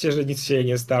 Cieszę się, że nic się jej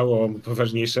nie stało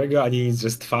poważniejszego, ani nic, że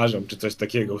z twarzą, czy coś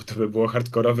takiego. To by było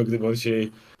hardkorowe, gdyby on się...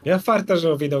 Miał farta,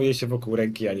 że owinął jej się wokół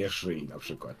ręki, a nie szyi na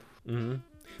przykład. Mhm.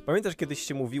 Pamiętasz, kiedyś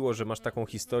się mówiło, że masz taką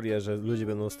historię, że ludzie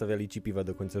będą stawiali ci piwa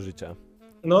do końca życia?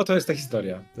 No, to jest ta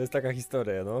historia. To jest taka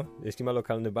historia, no. Jeśli ma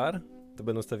lokalny bar, to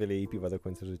będą stawiali jej piwa do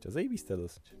końca życia. Zajebiste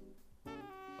dosyć.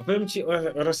 Opowiem ci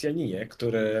o Rosjaninie,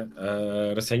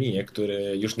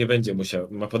 który już nie będzie musiał,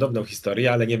 ma podobną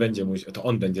historię, ale nie będzie musiał, to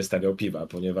on będzie stawiał piwa,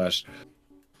 ponieważ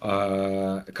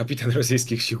kapitan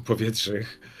rosyjskich sił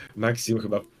powietrznych Maksim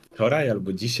chyba wczoraj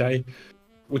albo dzisiaj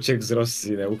uciekł z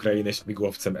Rosji na Ukrainę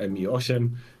śmigłowcem Mi-8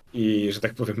 i, że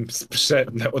tak powiem,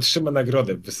 otrzyma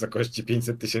nagrodę w wysokości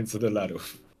 $500,000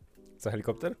 Za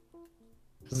helikopter?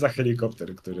 za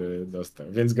helikopter, który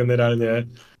dostał. Więc generalnie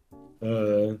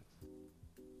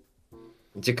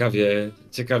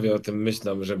ciekawie o tym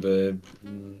myślą, żeby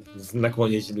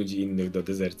nakłonić ludzi innych do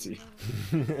dezercji.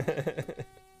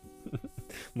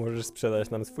 Możesz sprzedać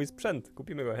nam swój sprzęt.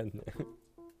 Kupimy go chętnie.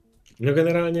 No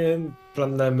generalnie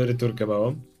plan na emeryturkę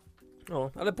małą.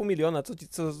 O, ale $500,000,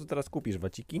 co teraz kupisz?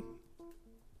 Waciki?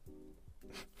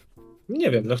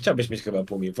 Nie wiem, no chciałbyś mieć chyba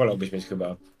wolałbyś mieć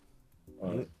chyba...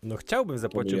 O, No chciałbym,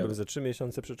 zapłaciłbym miliona. za 3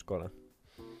 miesiące przedszkola.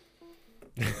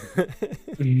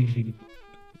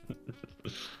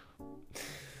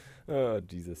 O,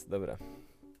 Jesus, dobra.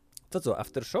 To co,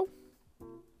 after show?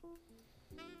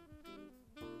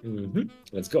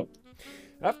 Let's go.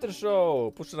 After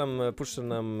show! Puszczę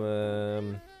nam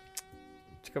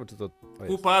ciekawe, czy to... o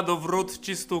jest. Kupa do wrót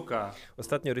ci stuka.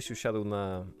 Ostatnio Rysiu siadł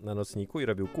na nocniku i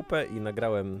robił kupę i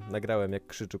nagrałem jak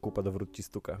krzyczy kupa do wrót ci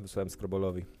stuka. Wysłałem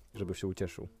Skrobolowi, żeby się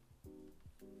ucieszył.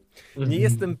 Nie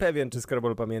jestem pewien, czy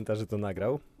Skrobol pamięta, że to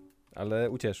nagrał, ale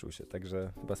ucieszył się,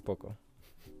 także chyba spoko.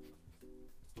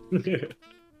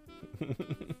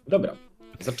 Dobra.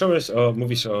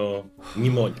 Mówisz o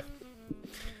Nimonie.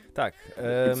 Tak.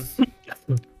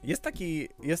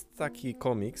 Jest taki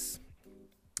komiks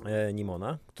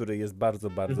Nimona, który jest bardzo,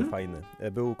 bardzo fajny.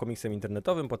 Był komiksem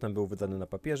internetowym, potem był wydany na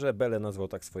papierze. Belle nazwał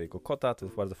tak swojego kota, to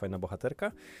jest bardzo fajna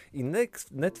bohaterka. I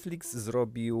Netflix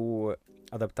zrobił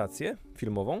adaptację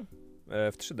filmową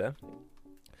w 3D,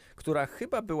 która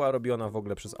chyba była robiona w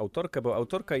ogóle przez autorkę, bo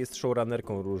autorka jest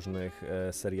showrunnerką różnych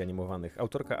serii animowanych.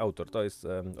 Autor, to jest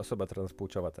osoba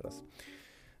transpłciowa teraz.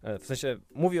 W sensie,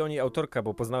 mówię o niej autorka,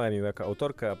 bo poznałem ją jako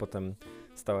autorkę, a potem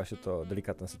stała się to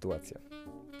delikatna sytuacja.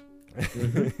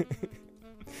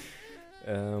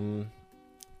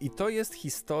 I to jest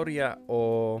historia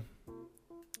o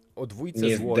dwójce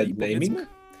Nie złoli, dead naming? powiedzmy.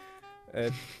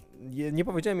 Nie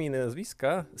powiedziałem jej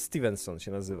nazwiska, Stevenson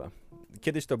się nazywa.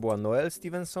 Kiedyś to była Noelle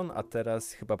Stevenson, a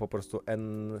teraz chyba po prostu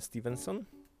N. Stevenson.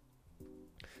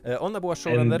 Ona była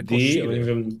showrunnerką Andy,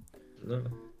 She-Ra. no.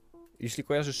 Jeśli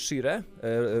kojarzysz She-Ra,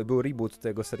 był reboot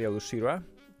tego serialu She-Ra,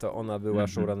 to ona była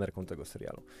showrunnerką tego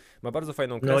serialu. Ma bardzo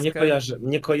fajną kreskę. No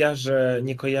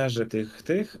nie kojarzę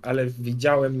tych, ale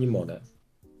widziałem Nimonę.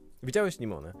 Widziałeś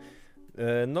Nimonę?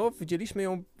 No, widzieliśmy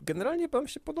ją, generalnie wam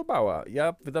się podobała.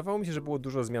 Wydawało mi się, że było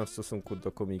dużo zmian w stosunku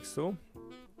do komiksu,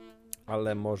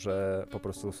 ale może po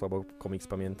prostu słabo komiks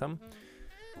pamiętam.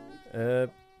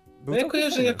 No ja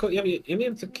kojarzę ja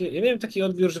miałem taki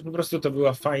odbiór, że po prostu to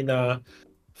była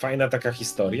fajna taka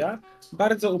historia,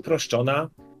 bardzo uproszczona,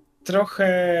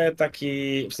 trochę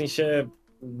taki, w sensie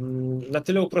na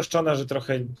tyle uproszczona, że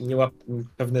trochę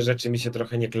pewne rzeczy mi się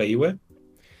trochę nie kleiły.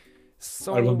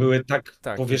 Albo były tak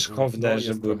powierzchowne,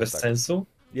 że były bez sensu.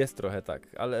 Jest trochę tak,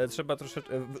 ale trzeba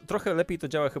trochę lepiej to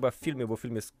działa chyba w filmie, bo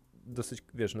film jest dosyć,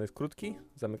 wiesz, no jest krótki,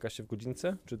 zamyka się w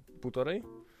godzince, czy półtorej.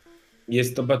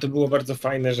 To było bardzo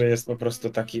fajne, że jest po prostu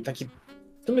taki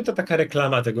w sumie to taka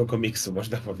reklama tego komiksu,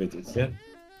 można powiedzieć, nie?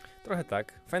 Trochę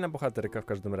tak. Fajna bohaterka w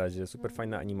każdym razie, super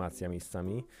fajna animacja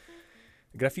miejscami.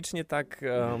 Graficznie tak...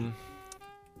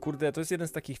 Kurde, to jest jeden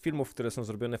z takich filmów, które są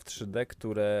zrobione w 3D,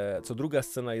 co druga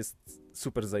scena jest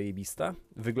super zajebista,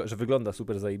 że wygląda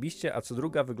super zajebiście, a co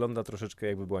druga wygląda troszeczkę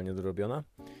jakby była niedorobiona.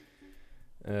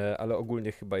 Ale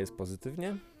ogólnie chyba jest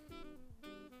pozytywnie.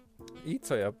 I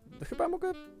co ja? Chyba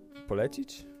mogę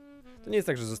polecić? To nie jest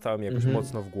tak, że została mi jakoś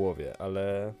mocno w głowie,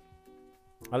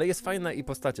 ale jest fajna i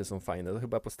postacie są fajne. To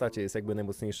chyba postacie jest jakby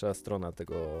najmocniejsza strona tej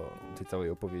całej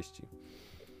opowieści.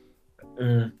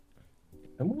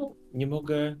 Czemu nie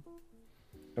mogę...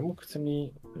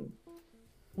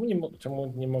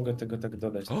 Czemu nie mogę tego tak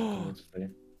dodać?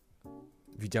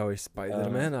 Widziałeś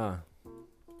Spidermana?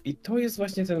 I to jest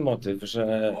właśnie ten motyw,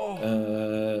 że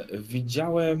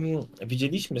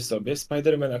widzieliśmy sobie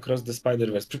Spider-Man Across the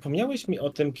Spider-Verse. Przypomniałeś mi o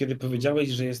tym, kiedy powiedziałeś,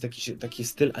 że jest taki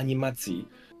styl animacji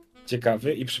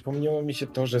ciekawy i przypomniało mi się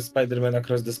to, że Spider-Man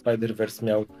Across the Spider-Verse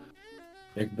miał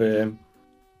jakby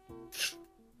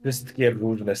wszystkie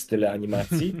różne style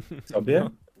animacji sobie,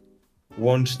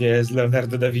 łącznie z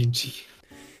Leonardo da Vinci.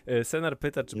 Senar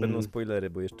pyta, czy będą spoilery,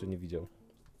 bo jeszcze nie widział.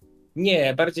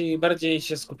 Nie, bardziej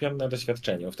się skupiam na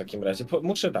doświadczeniu w takim razie.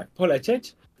 Muszę tak,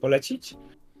 polecić.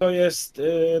 To jest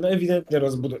no ewidentnie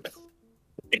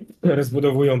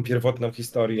rozbudowują pierwotną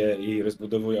historię i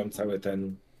rozbudowują cały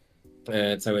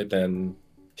ten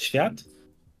świat.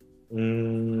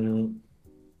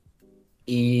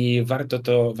 I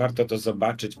warto to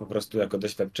zobaczyć po prostu jako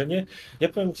doświadczenie. Ja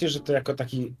powiem ci, że to jako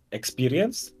taki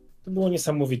experience to było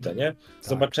niesamowite, nie?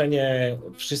 Zobaczenie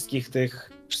wszystkich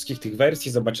tych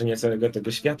wersji, zobaczenie całego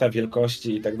tego świata,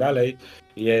 wielkości i tak dalej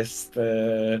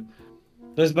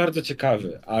to jest bardzo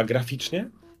ciekawe, a graficznie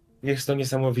jest to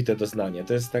niesamowite doznanie.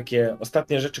 To jest takie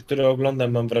ostatnie rzeczy, które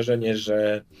oglądam, mam wrażenie,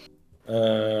 że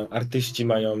artyści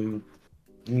mają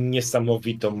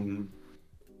niesamowitą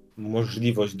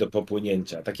możliwość do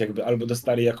popłynięcia. Tak jakby albo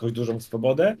dostali jakąś dużą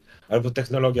swobodę, albo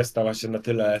technologia stała się na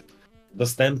tyle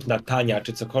dostępna, tania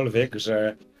czy cokolwiek,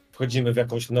 że wchodzimy w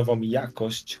jakąś nową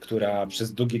jakość, która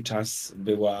przez długi czas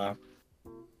była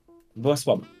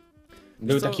słaba.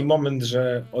 Był taki moment,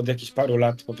 że od jakichś paru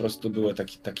lat po prostu było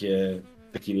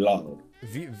taki lull.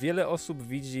 Wiele osób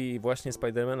widzi właśnie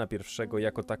Spidermana pierwszego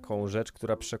jako taką rzecz,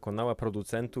 która przekonała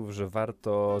producentów, że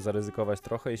warto zaryzykować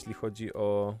trochę, jeśli chodzi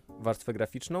o warstwę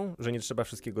graficzną, że nie trzeba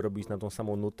wszystkiego robić na tą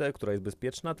samą nutę, która jest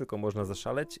bezpieczna, tylko można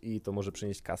zaszaleć i to może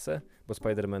przynieść kasę, bo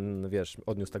Spider-Man, wiesz,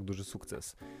 odniósł tak duży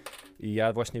sukces. I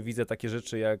ja właśnie widzę takie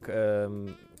rzeczy jak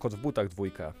Kot w butach 2,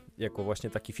 jako właśnie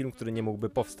taki film, który nie mógłby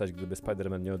powstać, gdyby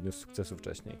Spider-Man nie odniósł sukcesu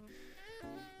wcześniej.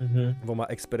 Bo ma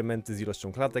eksperymenty z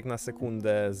ilością klatek na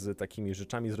sekundę, z takimi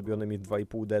rzeczami zrobionymi w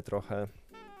 2,5D trochę.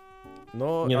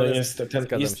 No, nie, ale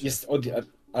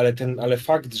ale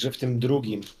fakt, że w tym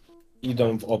drugim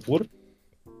idą w opór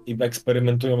i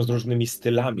eksperymentują z różnymi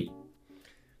stylami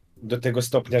do tego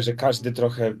stopnia, że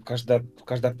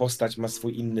każda postać ma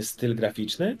swój inny styl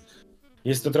graficzny,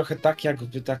 jest to trochę tak,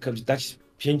 jakby dać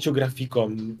 5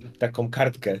 grafikom taką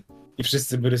kartkę i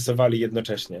wszyscy by rysowali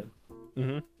jednocześnie.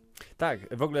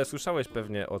 Tak, w ogóle słyszałeś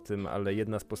pewnie o tym, ale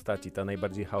jedna z postaci, ta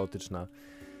najbardziej chaotyczna,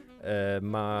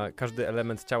 każdy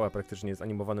element ciała praktycznie jest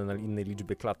animowany na innej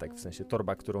liczbie klatek, w sensie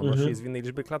torba, którą nosi jest w innej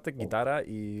liczbie klatek, gitara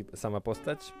i sama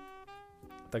postać.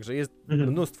 Także jest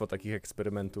mnóstwo takich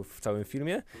eksperymentów w całym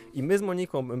filmie i my z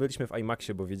Moniką, byliśmy w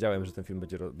IMAXie, bo wiedziałem, że ten film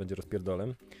będzie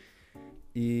rozpierdolem.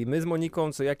 I my z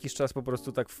Moniką co jakiś czas po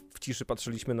prostu tak w ciszy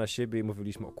patrzyliśmy na siebie i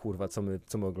mówiliśmy, o kurwa, co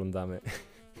my oglądamy.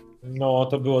 No,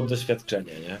 to było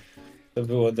doświadczenie, nie? To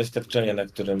było doświadczenie, na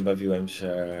którym bawiłem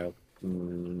się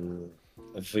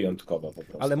wyjątkowo po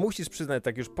prostu. Ale musisz przyznać,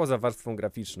 tak już poza warstwą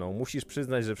graficzną, musisz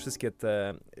przyznać, że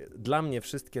dla mnie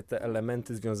wszystkie te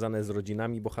elementy związane z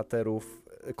rodzinami bohaterów,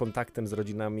 kontaktem z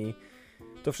rodzinami,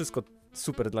 to wszystko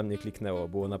super dla mnie kliknęło,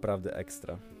 było naprawdę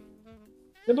ekstra.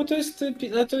 No bo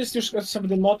to jest już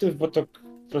osobny motyw, bo to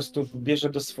po prostu bierze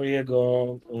do swojego...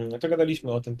 To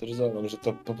gadaliśmy o tym też z Olą, że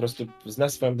to po prostu zna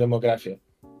swoją demografię.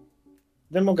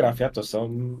 Demografia to są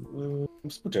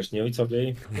współcześni ojcowie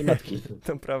i matki.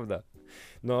 To prawda.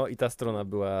 No i ta strona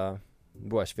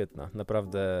była świetna.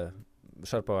 Naprawdę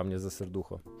szarpała mnie za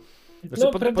serducho. Znaczy,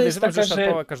 No, prawda jest podejrzewam, taka, że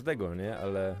szarpała każdego, nie?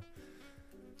 Ale...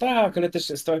 Tak, ale też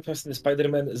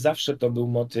Spider-Man zawsze to był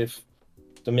motyw,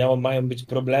 mają być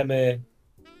problemy,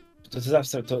 to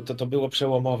zawsze to było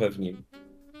przełomowe w nim.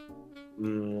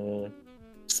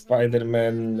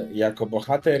 Spider-Man jako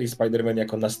bohater i Spider-Man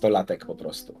jako nastolatek po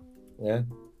prostu, nie?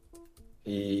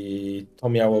 I to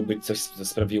miało być coś, co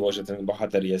sprawiło, że ten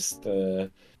bohater jest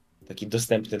taki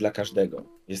dostępny dla każdego.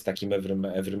 Jest takim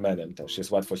everymanem też.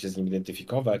 Jest łatwo się z nim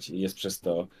identyfikować i jest przez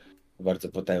to bardzo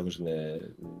potężny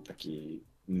taki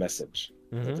message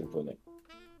na tym płynie.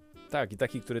 Tak, i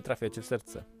taki, który trafia cię w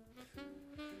serce.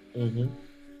 Mhm.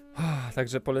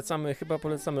 Także chyba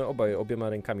polecamy obiema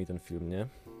rękami ten film, nie?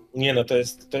 Nie no,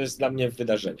 to jest dla mnie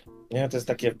wydarzenie. Nie? To jest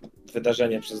takie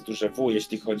wydarzenie przez duże W,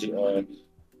 jeśli chodzi o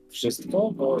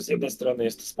wszystko, bo z jednej strony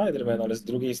jest to Spider-Man, ale z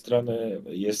drugiej strony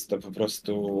jest to po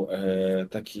prostu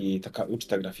taka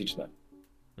uczta graficzna.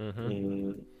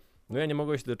 No ja nie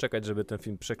mogłem się doczekać, żeby ten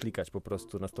film przeklikać po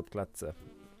prostu na stopklatce.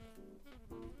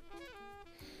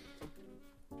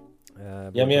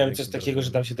 Ja miałem coś takiego,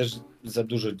 że tam się też za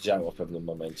dużo działo w pewnym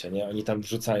momencie, nie? Oni tam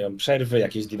wrzucają przerwy,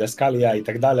 jakieś didaskalia i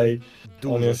tak dalej.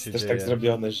 Dużo On jest się też dzieje. tak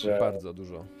zrobiony, że... Bardzo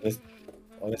dużo.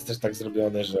 On jest też tak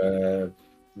zrobiony,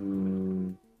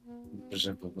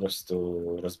 że po prostu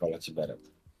rozwala ci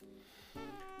beret.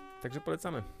 Także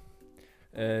polecamy.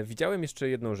 Widziałem jeszcze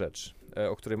jedną rzecz,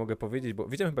 o której mogę powiedzieć, bo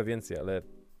widziałem chyba więcej, ale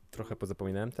trochę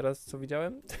pozapominałem teraz, co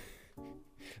widziałem.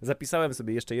 Zapisałem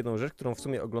sobie jeszcze jedną rzecz, którą w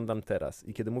sumie oglądam teraz.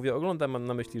 I kiedy mówię oglądam, mam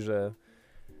na myśli, że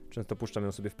często puszczam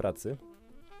ją sobie w pracy.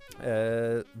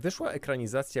 Wyszła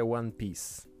ekranizacja One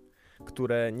Piece,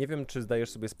 które nie wiem, czy zdajesz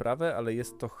sobie sprawę, ale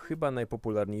jest to chyba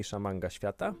najpopularniejsza manga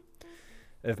świata.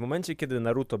 W momencie, kiedy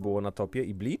Naruto było na topie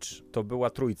i Bleach, to była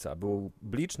trójca. Był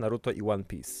Bleach, Naruto i One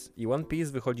Piece. I One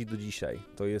Piece wychodzi do dzisiaj.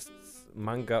 To jest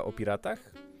manga o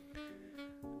piratach.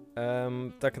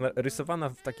 Tak rysowana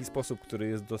w taki sposób, który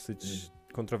jest dosyć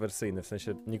kontrowersyjny. W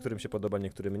sensie niektórym się podoba,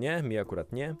 niektórym nie. Mi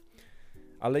akurat nie.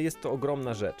 Ale jest to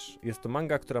ogromna rzecz. Jest to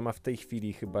manga, która ma w tej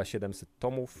chwili chyba 700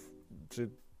 tomów, czy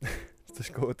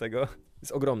coś koło tego.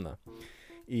 Jest ogromna.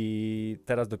 I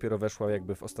teraz dopiero weszła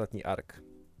jakby w ostatni ark.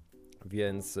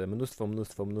 Więc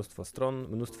mnóstwo stron,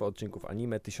 mnóstwo odcinków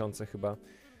anime, 1000 chyba.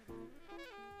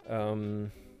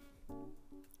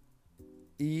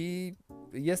 I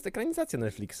jest ekranizacja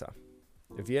Netflixa,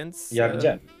 więc... Ja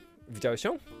widziałem. Widziałeś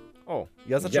ją? O,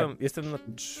 jestem na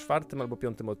 4. albo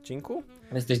 5. odcinku.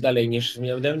 Jesteś dalej niż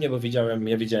ode mnie, bo ja widziałem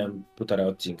 1,5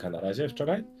 odcinka na razie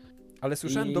wczoraj. Ale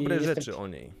słyszałem dobre rzeczy o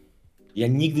niej. Ja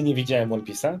nigdy nie widziałem One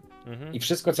Piece'a i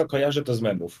wszystko, co kojarzę, to z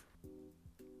memów.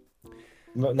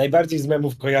 No, najbardziej z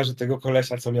memów kojarzę tego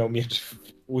kolesia, co miał miecz w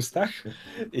ustach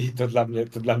i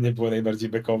to dla mnie było najbardziej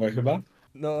bekowe chyba.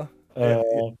 No,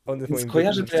 on jest moim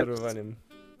rozczarowaniem.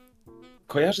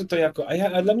 Kojarzę to jako,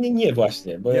 a dla mnie nie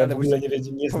właśnie, bo ja w ogóle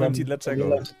nie znam. Powiem ci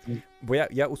dlaczego. Bo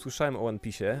ja usłyszałem o One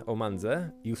Piece, o mandze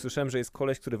i usłyszałem, że jest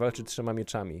koleś, który walczy 3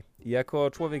 mieczami. I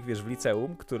jako człowiek, wiesz, w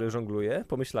liceum, który żongluje,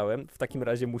 pomyślałem, w takim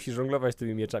razie musi żonglować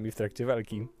tymi mieczami w trakcie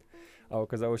walki. A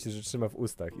okazało się, że trzyma w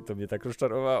ustach i to mnie tak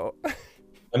rozczarowało.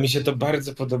 A mi się to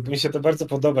bardzo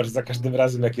podoba, że za każdym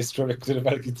razem, jak jest człowiek, który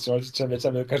walki 3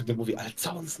 mieczami, każdy mówi, ale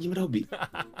co on z nim robi?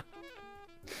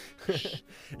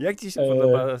 Jak ci się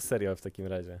podoba serial w takim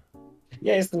razie?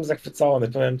 Ja jestem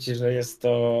zachwycony. Powiem ci, że jest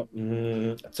to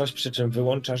coś, przy czym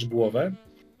wyłączasz głowę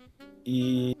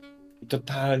i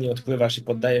totalnie odpływasz i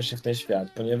poddajesz się w ten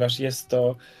świat, ponieważ jest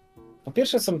to... Po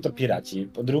pierwsze są to piraci,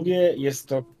 po drugie jest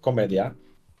to komedia,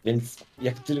 więc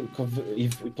jak tylko... I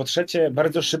po trzecie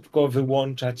bardzo szybko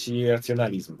wyłącza ci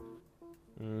racjonalizm.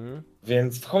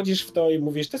 Więc wchodzisz w to i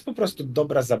mówisz, to jest po prostu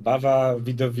dobra zabawa,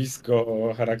 widowisko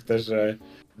o charakterze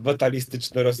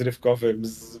botanistyczno-rozrywkowym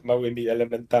z małymi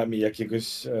elementami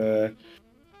jakiegoś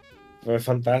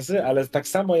fantasy, ale tak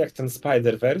samo jak ten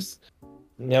Spider-Verse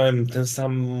miałem ten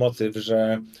sam motyw,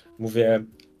 że mówię,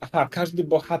 każdy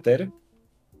bohater,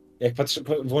 jak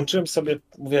włączyłem sobie,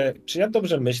 mówię, czy ja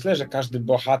dobrze myślę, że każdy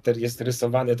bohater jest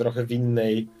rysowany trochę w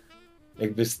innej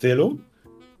jakby stylu?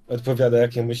 odpowiada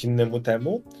jakiemuś innemu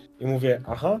temu i mówię,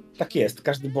 aha, tak jest,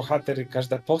 każdy bohater,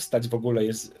 każda postać w ogóle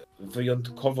jest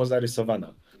wyjątkowo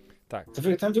zarysowana. Tak.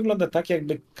 Tam wygląda tak,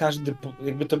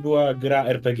 jakby to była gra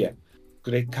RPG, w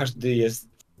której każdy jest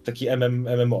taki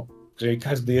MMO, w której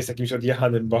każdy jest jakimś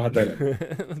odjechanym bohaterem.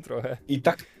 Trochę. I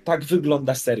tak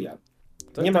wygląda serial.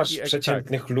 To Nie jest masz taki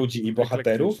przeciętnych ludzi i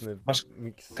bohaterów, eklektyczny masz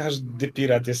miks. każdy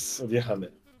pirat jest odjechany.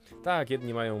 Tak,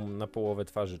 jedni mają na połowę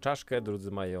twarzy czaszkę,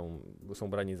 drudzy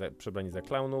są przebrani za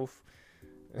klaunów.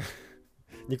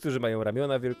 Niektórzy mają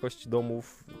ramiona wielkości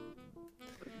domów.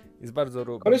 Jest bardzo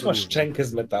Koleś bardzo ma różnie. szczękę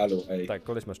z metalu, ej. Tak,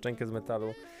 koleś ma szczękę z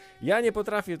metalu. Ja nie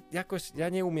potrafię, ja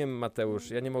nie umiem,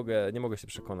 Mateusz, ja nie mogę się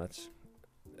przekonać.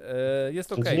 Jest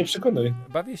To okej. cię nie przekonuj.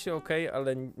 Bawię się okej,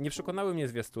 ale nie przekonały mnie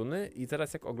zwiastuny i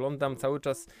teraz jak oglądam cały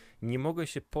czas nie mogę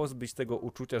się pozbyć tego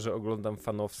uczucia, że oglądam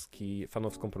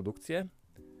fanowską produkcję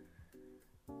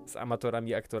z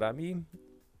amatorami, aktorami,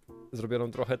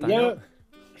 zrobioną trochę tanio.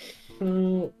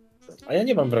 A ja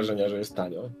nie mam wrażenia, że jest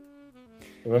tanio.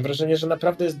 Ja mam wrażenie, że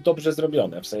naprawdę jest dobrze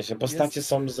zrobione. W sensie postacie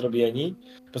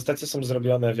są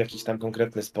zrobione w jakiś tam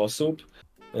konkretny sposób.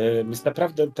 Jest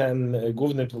naprawdę ten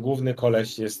główny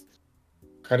koleś jest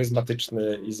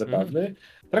charyzmatyczny i zabawny.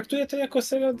 Traktuję to jako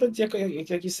serial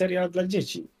jakiś serial dla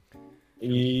dzieci.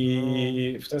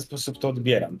 I w ten sposób to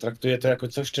odbieram. Traktuję to jako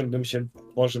coś, czym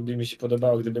może by mi się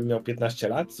podobało, gdybym miał 15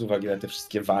 lat, z uwagi na te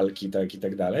wszystkie walki i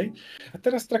tak dalej. A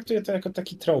teraz traktuję to jako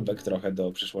taki throwback trochę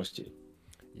do przyszłości.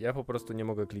 Ja po prostu nie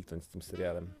mogę kliknąć z tym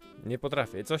serialem. Nie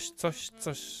potrafię.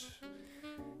 Coś...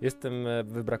 Jestem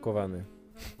wybrakowany.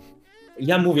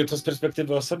 Ja mówię to z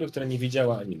perspektywy osoby, która nie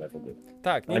widziała anime w ogóle.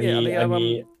 Tak, nie, ale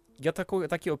ja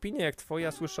takie opinie jak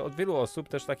twoja słyszę od wielu osób,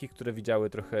 też takich, które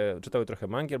czytały trochę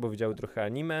mangi albo widziały trochę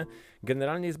anime.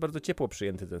 Generalnie jest bardzo ciepło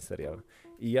przyjęty ten serial.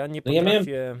 I ja nie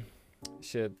potrafię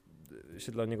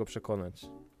się dla niego przekonać.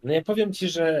 No ja powiem ci,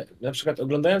 że na przykład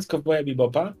oglądając Cowboya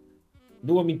Bebopa,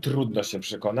 było mi trudno się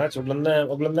przekonać.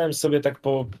 Oglądałem sobie tak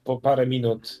po parę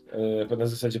minut, na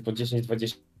zasadzie po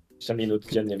 10-20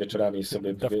 minut dziennie wieczorami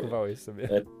sobie. Dawkowałeś sobie.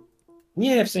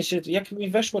 Nie, w sensie jak mi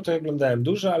weszło, to oglądałem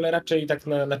dużo, ale raczej tak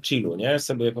na chillu, nie?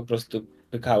 Sobie po prostu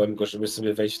pykałem go, żeby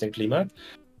sobie wejść w ten klimat.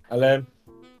 Ale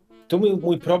tu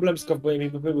mój problem z Cowboyem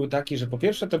Bebopem był taki, że po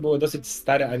pierwsze to było dosyć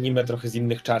stare anime, trochę z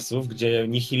innych czasów, gdzie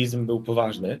nihilizm był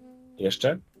poważny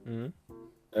jeszcze.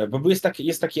 Bo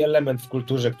jest taki element w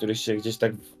kulturze, który się gdzieś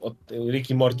tak od Rick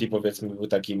i Morty powiedzmy był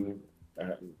takim,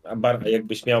 a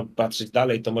jakbyś miał patrzeć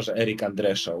dalej, to może Eric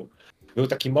Andre Show. Był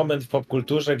taki moment w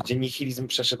popkulturze, gdzie nihilizm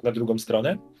przeszedł na drugą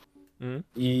stronę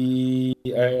i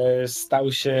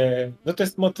stał się, no to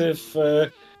jest motyw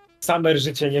summer,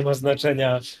 życie nie ma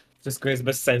znaczenia, wszystko jest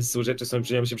bez sensu, rzeczy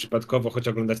dzieją się przypadkowo, choć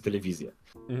oglądać telewizję.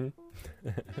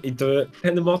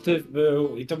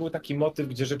 I to był taki motyw,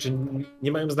 gdzie rzeczy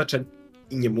nie mają znaczenia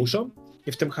i nie muszą,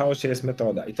 i w tym chaosie jest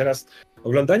metoda. I teraz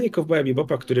oglądanie Cowboya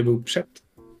Bebopa, który był przed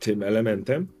tym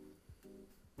elementem,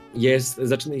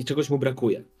 i czegoś mu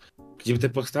brakuje. Gdzie te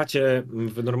postacie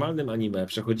w normalnym anime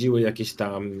przechodziły jakieś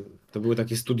tam, to było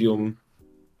takie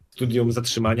studium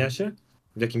zatrzymania się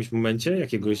w jakimś momencie,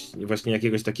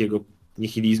 jakiegoś takiego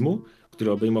nihilizmu,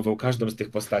 który obejmował każdą z tych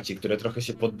postaci, które trochę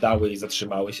się poddały i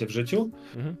zatrzymały się w życiu.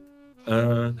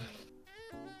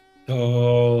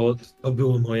 To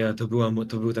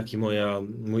był taki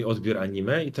mój odbiór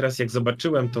anime i teraz jak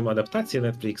zobaczyłem tą adaptację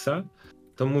Netflixa,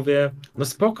 to mówię, no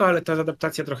spoko, ale ta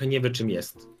adaptacja trochę nie wie czym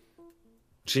jest.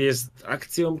 Czy jest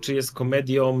akcją, czy jest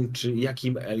komedią, czy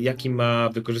jaki ma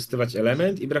wykorzystywać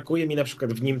element i brakuje mi na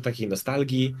przykład w nim takiej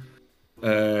nostalgii.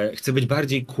 Chcę być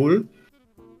bardziej cool.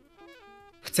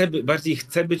 Bardziej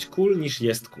chcę być cool niż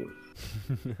jest cool.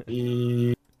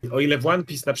 I o ile w One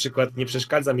Piece na przykład nie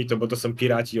przeszkadza mi to, bo to są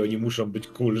piraci i oni muszą być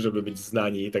cool, żeby być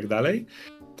znani i tak dalej,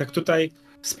 tak tutaj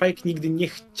Spike nigdy nie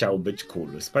chciał być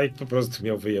cool. Spike po prostu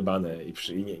miał wyjebane i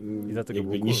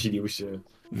nie silił się.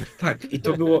 Tak,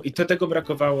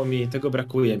 tego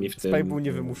brakuje mi w tym. Spike był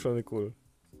niewymuszony cool.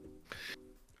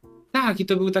 Tak, i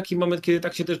to był taki moment, kiedy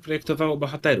tak się też projektowało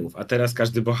bohaterów, a teraz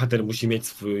każdy bohater musi mieć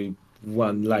swój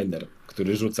one-liner,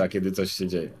 który rzuca, kiedy coś się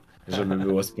dzieje, żeby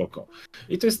było spoko.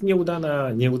 I to jest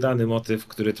nieudany motyw,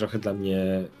 który trochę dla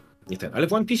mnie nie ten. Ale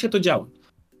w One Piece to działa,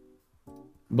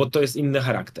 bo to jest inny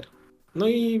charakter. No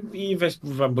i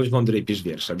bądź mądry i pisz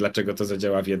wiersze, dlaczego to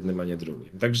zadziała w jednym, a nie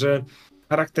drugim. Także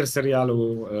charakter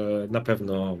serialu na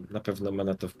pewno ma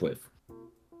na to wpływ.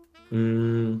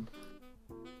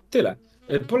 Tyle.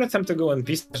 Polecam tego One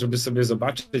Piece, żeby sobie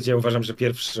zobaczyć. Ja uważam, że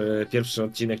pierwszy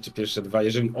odcinek, czy pierwsze dwa,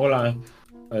 jeżeli Ola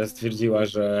stwierdziła,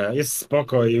 że jest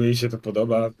spoko i jej się to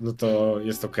podoba, no to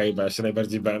jest okej, bo ja się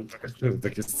najbardziej bałem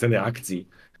takie sceny akcji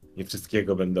i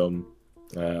wszystkiego będą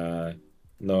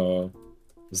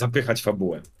zapychać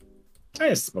fabułę. A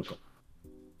jest spoko.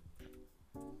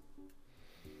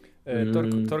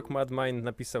 Tork Madmind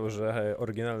napisał, że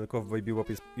oryginalny Cowboy Bebop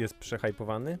jest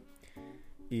przehypowany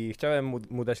i chciałem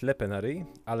mu dać lepę na ryj,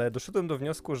 ale doszedłem do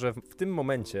wniosku, że w tym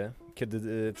momencie, kiedy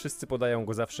wszyscy podają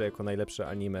go zawsze jako najlepsze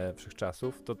anime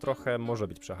wszechczasów, to trochę może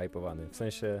być przehypowany. W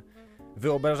sensie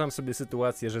wyobrażam sobie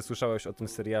sytuację, że słyszałeś o tym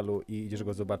serialu i idziesz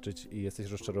go zobaczyć i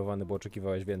jesteś rozczarowany, bo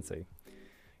oczekiwałeś więcej.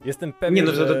 Jestem pewien, Nie,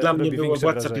 no że to dla mnie robi było większe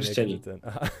Władca wrażenie, Pierścieni. kiedy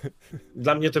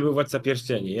Dla mnie to był Władca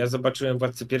Pierścieni. Ja zobaczyłem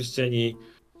Władcę Pierścieni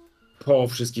po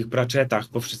wszystkich Pratchettach,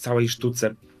 po całej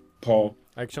sztuce, po...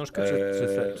 A książkę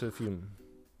czy film?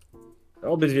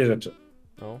 Obydwie rzeczy.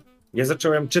 No. Ja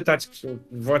zacząłem czytać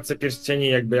Władcę Pierścieni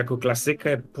jakby jako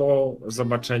klasykę po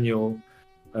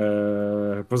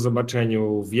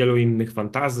zobaczeniu wielu innych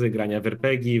fantazy, grania w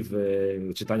RPG,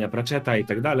 czytania Pratchetta i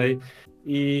tak dalej.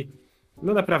 I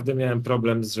no naprawdę miałem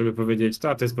problem, żeby powiedzieć,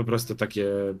 to jest po prostu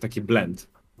taki blend.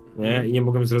 Nie? I nie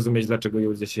mogłem zrozumieć, dlaczego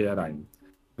ludzie się jarają.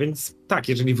 Więc tak,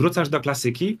 jeżeli wrócasz do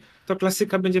klasyki, to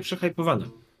klasyka będzie przehypowana.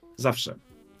 Zawsze.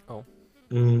 O.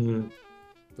 Mm.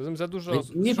 To za dużo,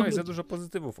 za dużo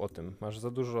pozytywów o tym. Masz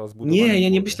za dużo zbudowanych. Nie, ja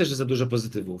nie myślę, że za dużo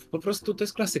pozytywów. Po prostu to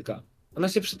jest klasyka. Ona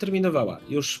się przeterminowała.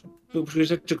 Już były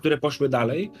rzeczy, które poszły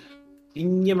dalej i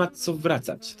nie ma co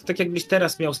wracać. To tak jakbyś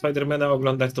teraz miał Spidermana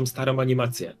oglądać tą starą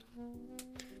animację.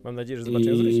 Mam nadzieję, że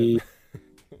zobaczyłem z Rysiem.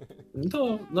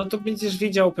 No to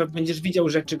będziesz widział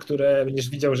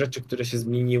rzeczy, które się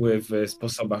zmieniły w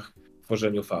sposobach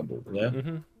tworzenia fabuł, nie?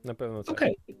 Na pewno tak.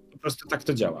 Okej, po prostu tak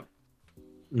to działa.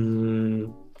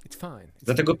 It's fine.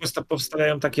 Dlatego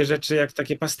powstają takie rzeczy jak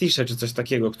takie pastisze czy coś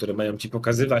takiego, które mają ci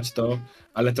pokazywać to,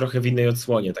 ale trochę w innej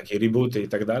odsłonie, takie rebooty i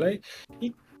tak dalej.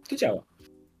 I to działa.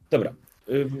 Dobra,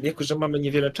 jako że mamy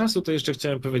niewiele czasu, to jeszcze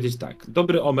chciałem powiedzieć tak.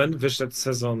 Dobry Omen wyszedł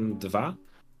sezon 2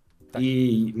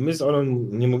 i my z Olą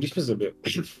nie mogliśmy sobie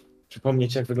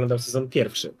przypomnieć, jak wyglądał sezon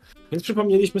 1. Więc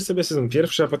przypomnieliśmy sobie sezon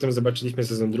 1, a potem zobaczyliśmy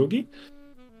sezon 2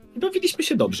 i bawiliśmy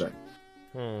się dobrze.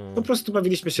 Po prostu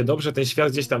bawiliśmy się dobrze, ten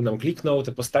świat gdzieś tam nam kliknął,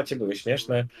 te postacie były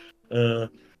śmieszne.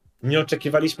 Nie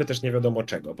oczekiwaliśmy też nie wiadomo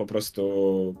czego, po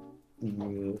prostu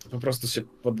się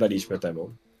poddaliśmy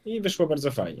temu. I wyszło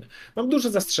bardzo fajnie.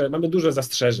 Mamy dużo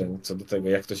zastrzeżeń co do tego,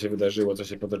 jak to się wydarzyło, co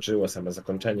się potoczyło, same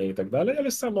zakończenie i tak dalej,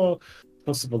 ale samo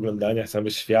sposób oglądania,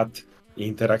 cały świat i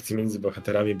interakcje między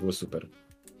bohaterami było super.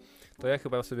 To ja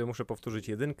chyba sobie muszę powtórzyć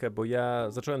 1, bo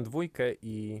ja zacząłem 2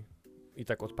 i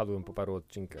tak odpadłem po paru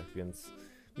odcinkach, więc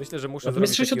myślę, że muszę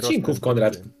zrobić 6 taki odcinków, rozpęd.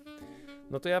 Konrad.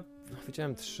 No to ja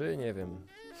widziałem 3, nie wiem.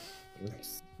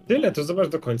 Tyle, to zobacz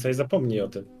do końca i zapomnij o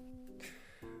tym.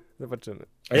 Zobaczymy.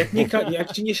 A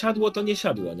jak ci nie siadło, to nie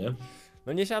siadło, nie?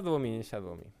 No nie siadło mi.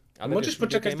 Ale możesz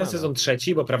poczekać na sezon 3,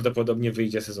 bo prawdopodobnie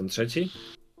wyjdzie sezon 3.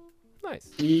 Nice.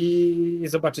 I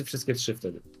zobaczyć wszystkie 3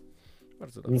 wtedy.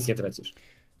 Bardzo dobrze. Nic nie tracisz.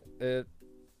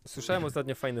 Słyszałem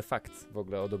ostatnio fajny fakt w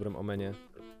ogóle o Dobrym Omenie.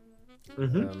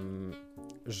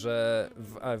 Że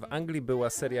w Anglii była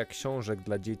seria książek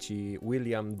dla dzieci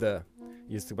William the.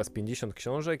 Jest chyba z 50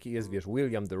 książek i jest, wiesz,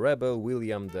 William the Rebel,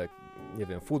 William the, nie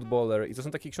wiem, Footballer i to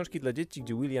są takie książki dla dzieci,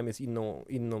 gdzie William jest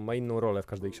ma inną rolę w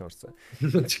każdej książce.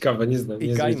 Ciekawe, nie znam.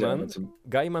 I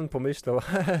Gaiman pomyślał,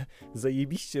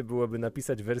 zajebiście byłoby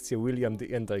napisać wersję William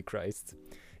the Antichrist.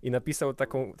 I napisał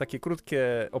takie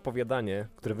krótkie opowiadanie,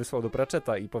 które wysłał do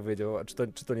Pratchetta i powiedział,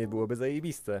 czy to nie byłoby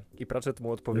zajebiste. I Pratchett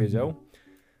mu odpowiedział,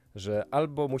 że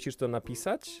albo musisz to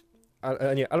napisać,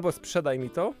 albo sprzedaj mi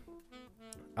to,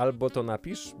 albo to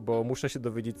napisz, bo muszę się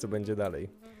dowiedzieć, co będzie dalej.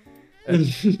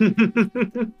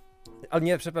 Ale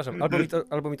nie, przepraszam,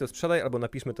 albo mi to sprzedaj, albo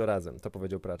napiszmy to razem, to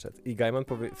powiedział Pratchett. I Gaiman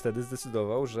wtedy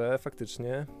zdecydował, że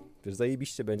faktycznie, wiesz,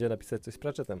 zajebiście będzie napisać coś z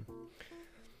Pratchettem.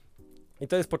 I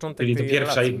to jest początek Czyli tej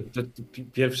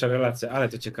pierwsza relacja, ale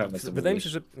to ciekawe. Wydaje mi się,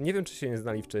 że nie wiem, czy się nie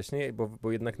znali wcześniej,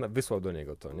 bo jednak wysłał do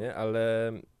niego to, nie?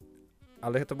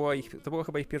 Ale to była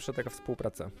chyba ich pierwsza taka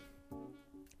współpraca.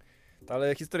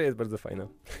 Ale historia jest bardzo fajna.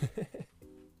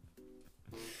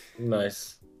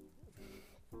 Nice.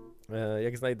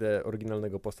 Jak znajdę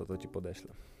oryginalnego posta, to ci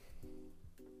podeślę.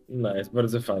 Nice,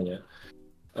 bardzo fajnie.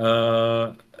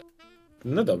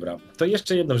 No dobra, to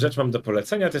jeszcze jedną rzecz mam do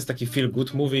polecenia. To jest taki feel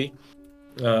good movie.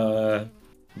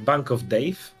 Bank of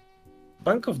Dave.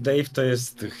 Bank of Dave to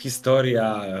jest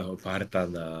historia oparta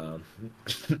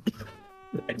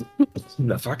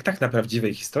na faktach, na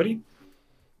prawdziwej historii.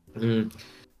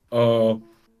 O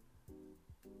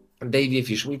Dave'ie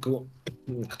Fishwicku,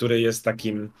 który jest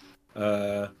takim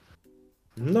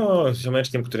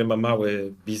ziomeczkiem, który ma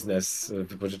mały biznes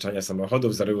wypożyczania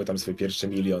samochodów. Zarobił tam swój pierwszy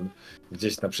milion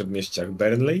gdzieś na przedmieściach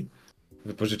Burnley.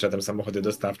 Wypożycza tam samochody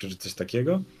dostawcze czy coś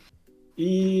takiego.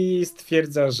 I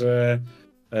stwierdza, że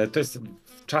to jest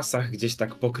czasach gdzieś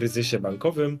tak po kryzysie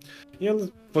bankowym i on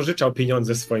pożyczał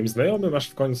pieniądze swoim znajomym, aż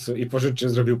w końcu i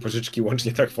zrobił pożyczki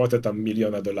łącznie na kwotę tam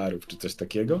 $1 000 000 czy coś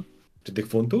takiego, czy tych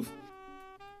funtów.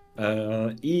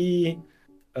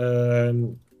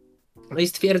 No i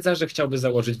stwierdza, że chciałby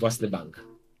założyć własny bank,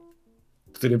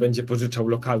 który będzie pożyczał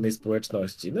lokalnej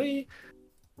społeczności. No i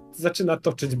zaczyna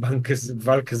toczyć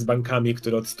walkę z bankami,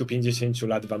 które od 150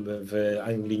 lat w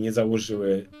Anglii nie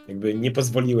założyły, jakby nie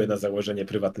pozwoliły na założenie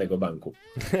prywatnego banku.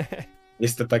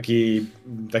 Jest to taki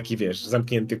wiesz,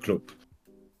 zamknięty klub.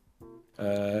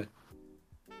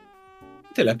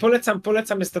 Tyle.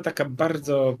 Polecam. Jest to taka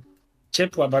bardzo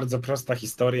ciepła, bardzo prosta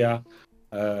historia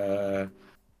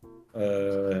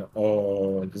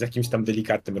z jakimś tam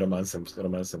delikatnym romansem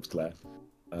w tle.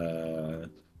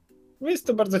 Jest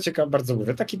to bardzo ciekawe, bardzo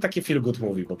mówię. Taki feel good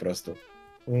movie po prostu.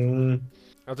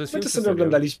 A to jest My film to czy sobie serial?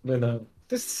 oglądaliśmy.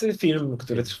 To jest film,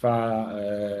 który trwa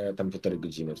tam 1,5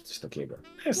 godziny czy coś takiego.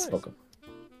 Jest Nice. spoko.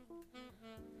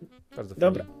 Bardzo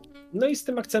Dobra. fajnie. No i z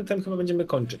tym akcentem chyba będziemy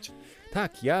kończyć.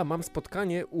 Tak, ja mam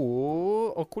spotkanie u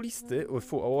okulisty, u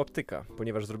optyka,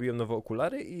 ponieważ zrobiłem nowe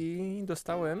okulary i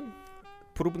dostałem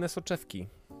próbne soczewki.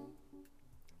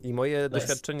 I moje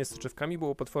doświadczenie z soczewkami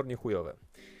było potwornie chujowe.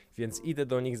 Więc idę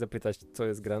do nich zapytać, co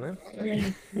jest grane.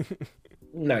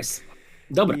 Nice.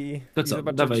 Dobra, I to co?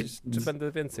 zobaczyć, Dawaj. czy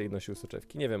będę więcej nosił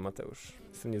soczewki. Nie wiem, Mateusz.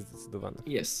 Jestem niezdecydowany.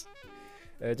 Jest.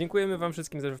 Dziękujemy wam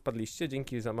wszystkim, że wpadliście.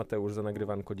 Dzięki za Mateusz za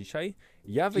nagrywanko dzisiaj.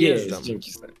 Ja wyjeżdżam. Jest,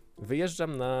 dzięki stary.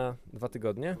 Wyjeżdżam na 2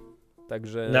 tygodnie.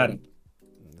 Także Nara.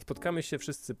 spotkamy się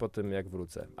wszyscy po tym, jak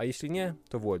wrócę. A jeśli nie,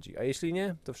 to w Łodzi. A jeśli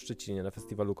nie, to w Szczecinie na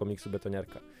festiwalu komiksu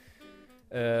Betoniarka.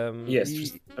 Jest.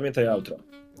 Pamiętaj outro.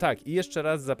 Tak, i jeszcze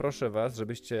raz zaproszę was,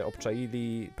 żebyście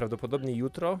obczaili prawdopodobnie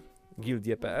jutro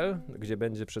gildie.pl, gdzie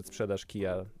będzie przedsprzedaż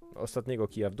kija, ostatniego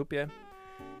kija w dupie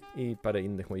i parę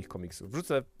innych moich komiksów.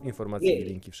 Wrzucę informacje i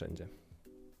linki wszędzie.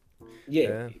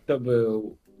 To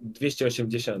był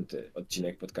 280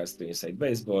 odcinek podcastu Inside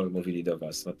Baseball. Mówili do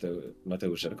was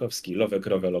Mateusz Żerkowski, Lowe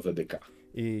krowę, lowe dyka.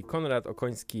 I Konrad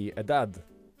Okoński, a dad,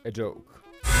 a joke.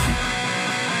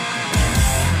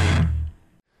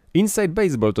 Inside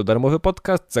Baseball to darmowy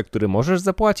podcast, za który możesz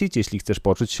zapłacić, jeśli chcesz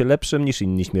poczuć się lepszym niż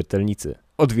inni śmiertelnicy.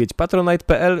 Odwiedź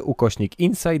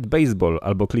patronite.pl/Inside Baseball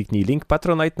albo kliknij link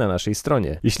Patronite na naszej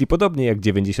stronie. Jeśli podobnie jak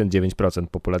 99%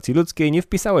 populacji ludzkiej nie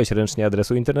wpisałeś ręcznie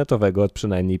adresu internetowego od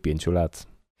przynajmniej 5 lat.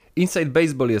 Inside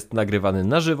Baseball jest nagrywany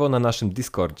na żywo na naszym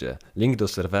Discordzie. Link do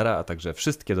serwera, a także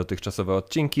wszystkie dotychczasowe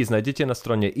odcinki znajdziecie na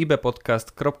stronie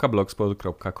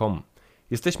ibpodcast.blogspot.com.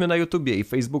 Jesteśmy na YouTubie i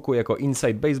Facebooku jako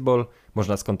Inside Baseball.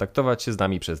 Można skontaktować się z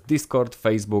nami przez Discord,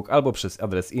 Facebook albo przez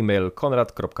adres e-mail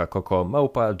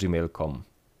konrad.koko@gmail.com.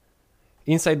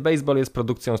 Inside Baseball jest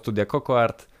produkcją studia Coco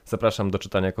Art. Zapraszam do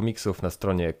czytania komiksów na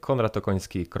stronie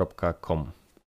konradokoński.com.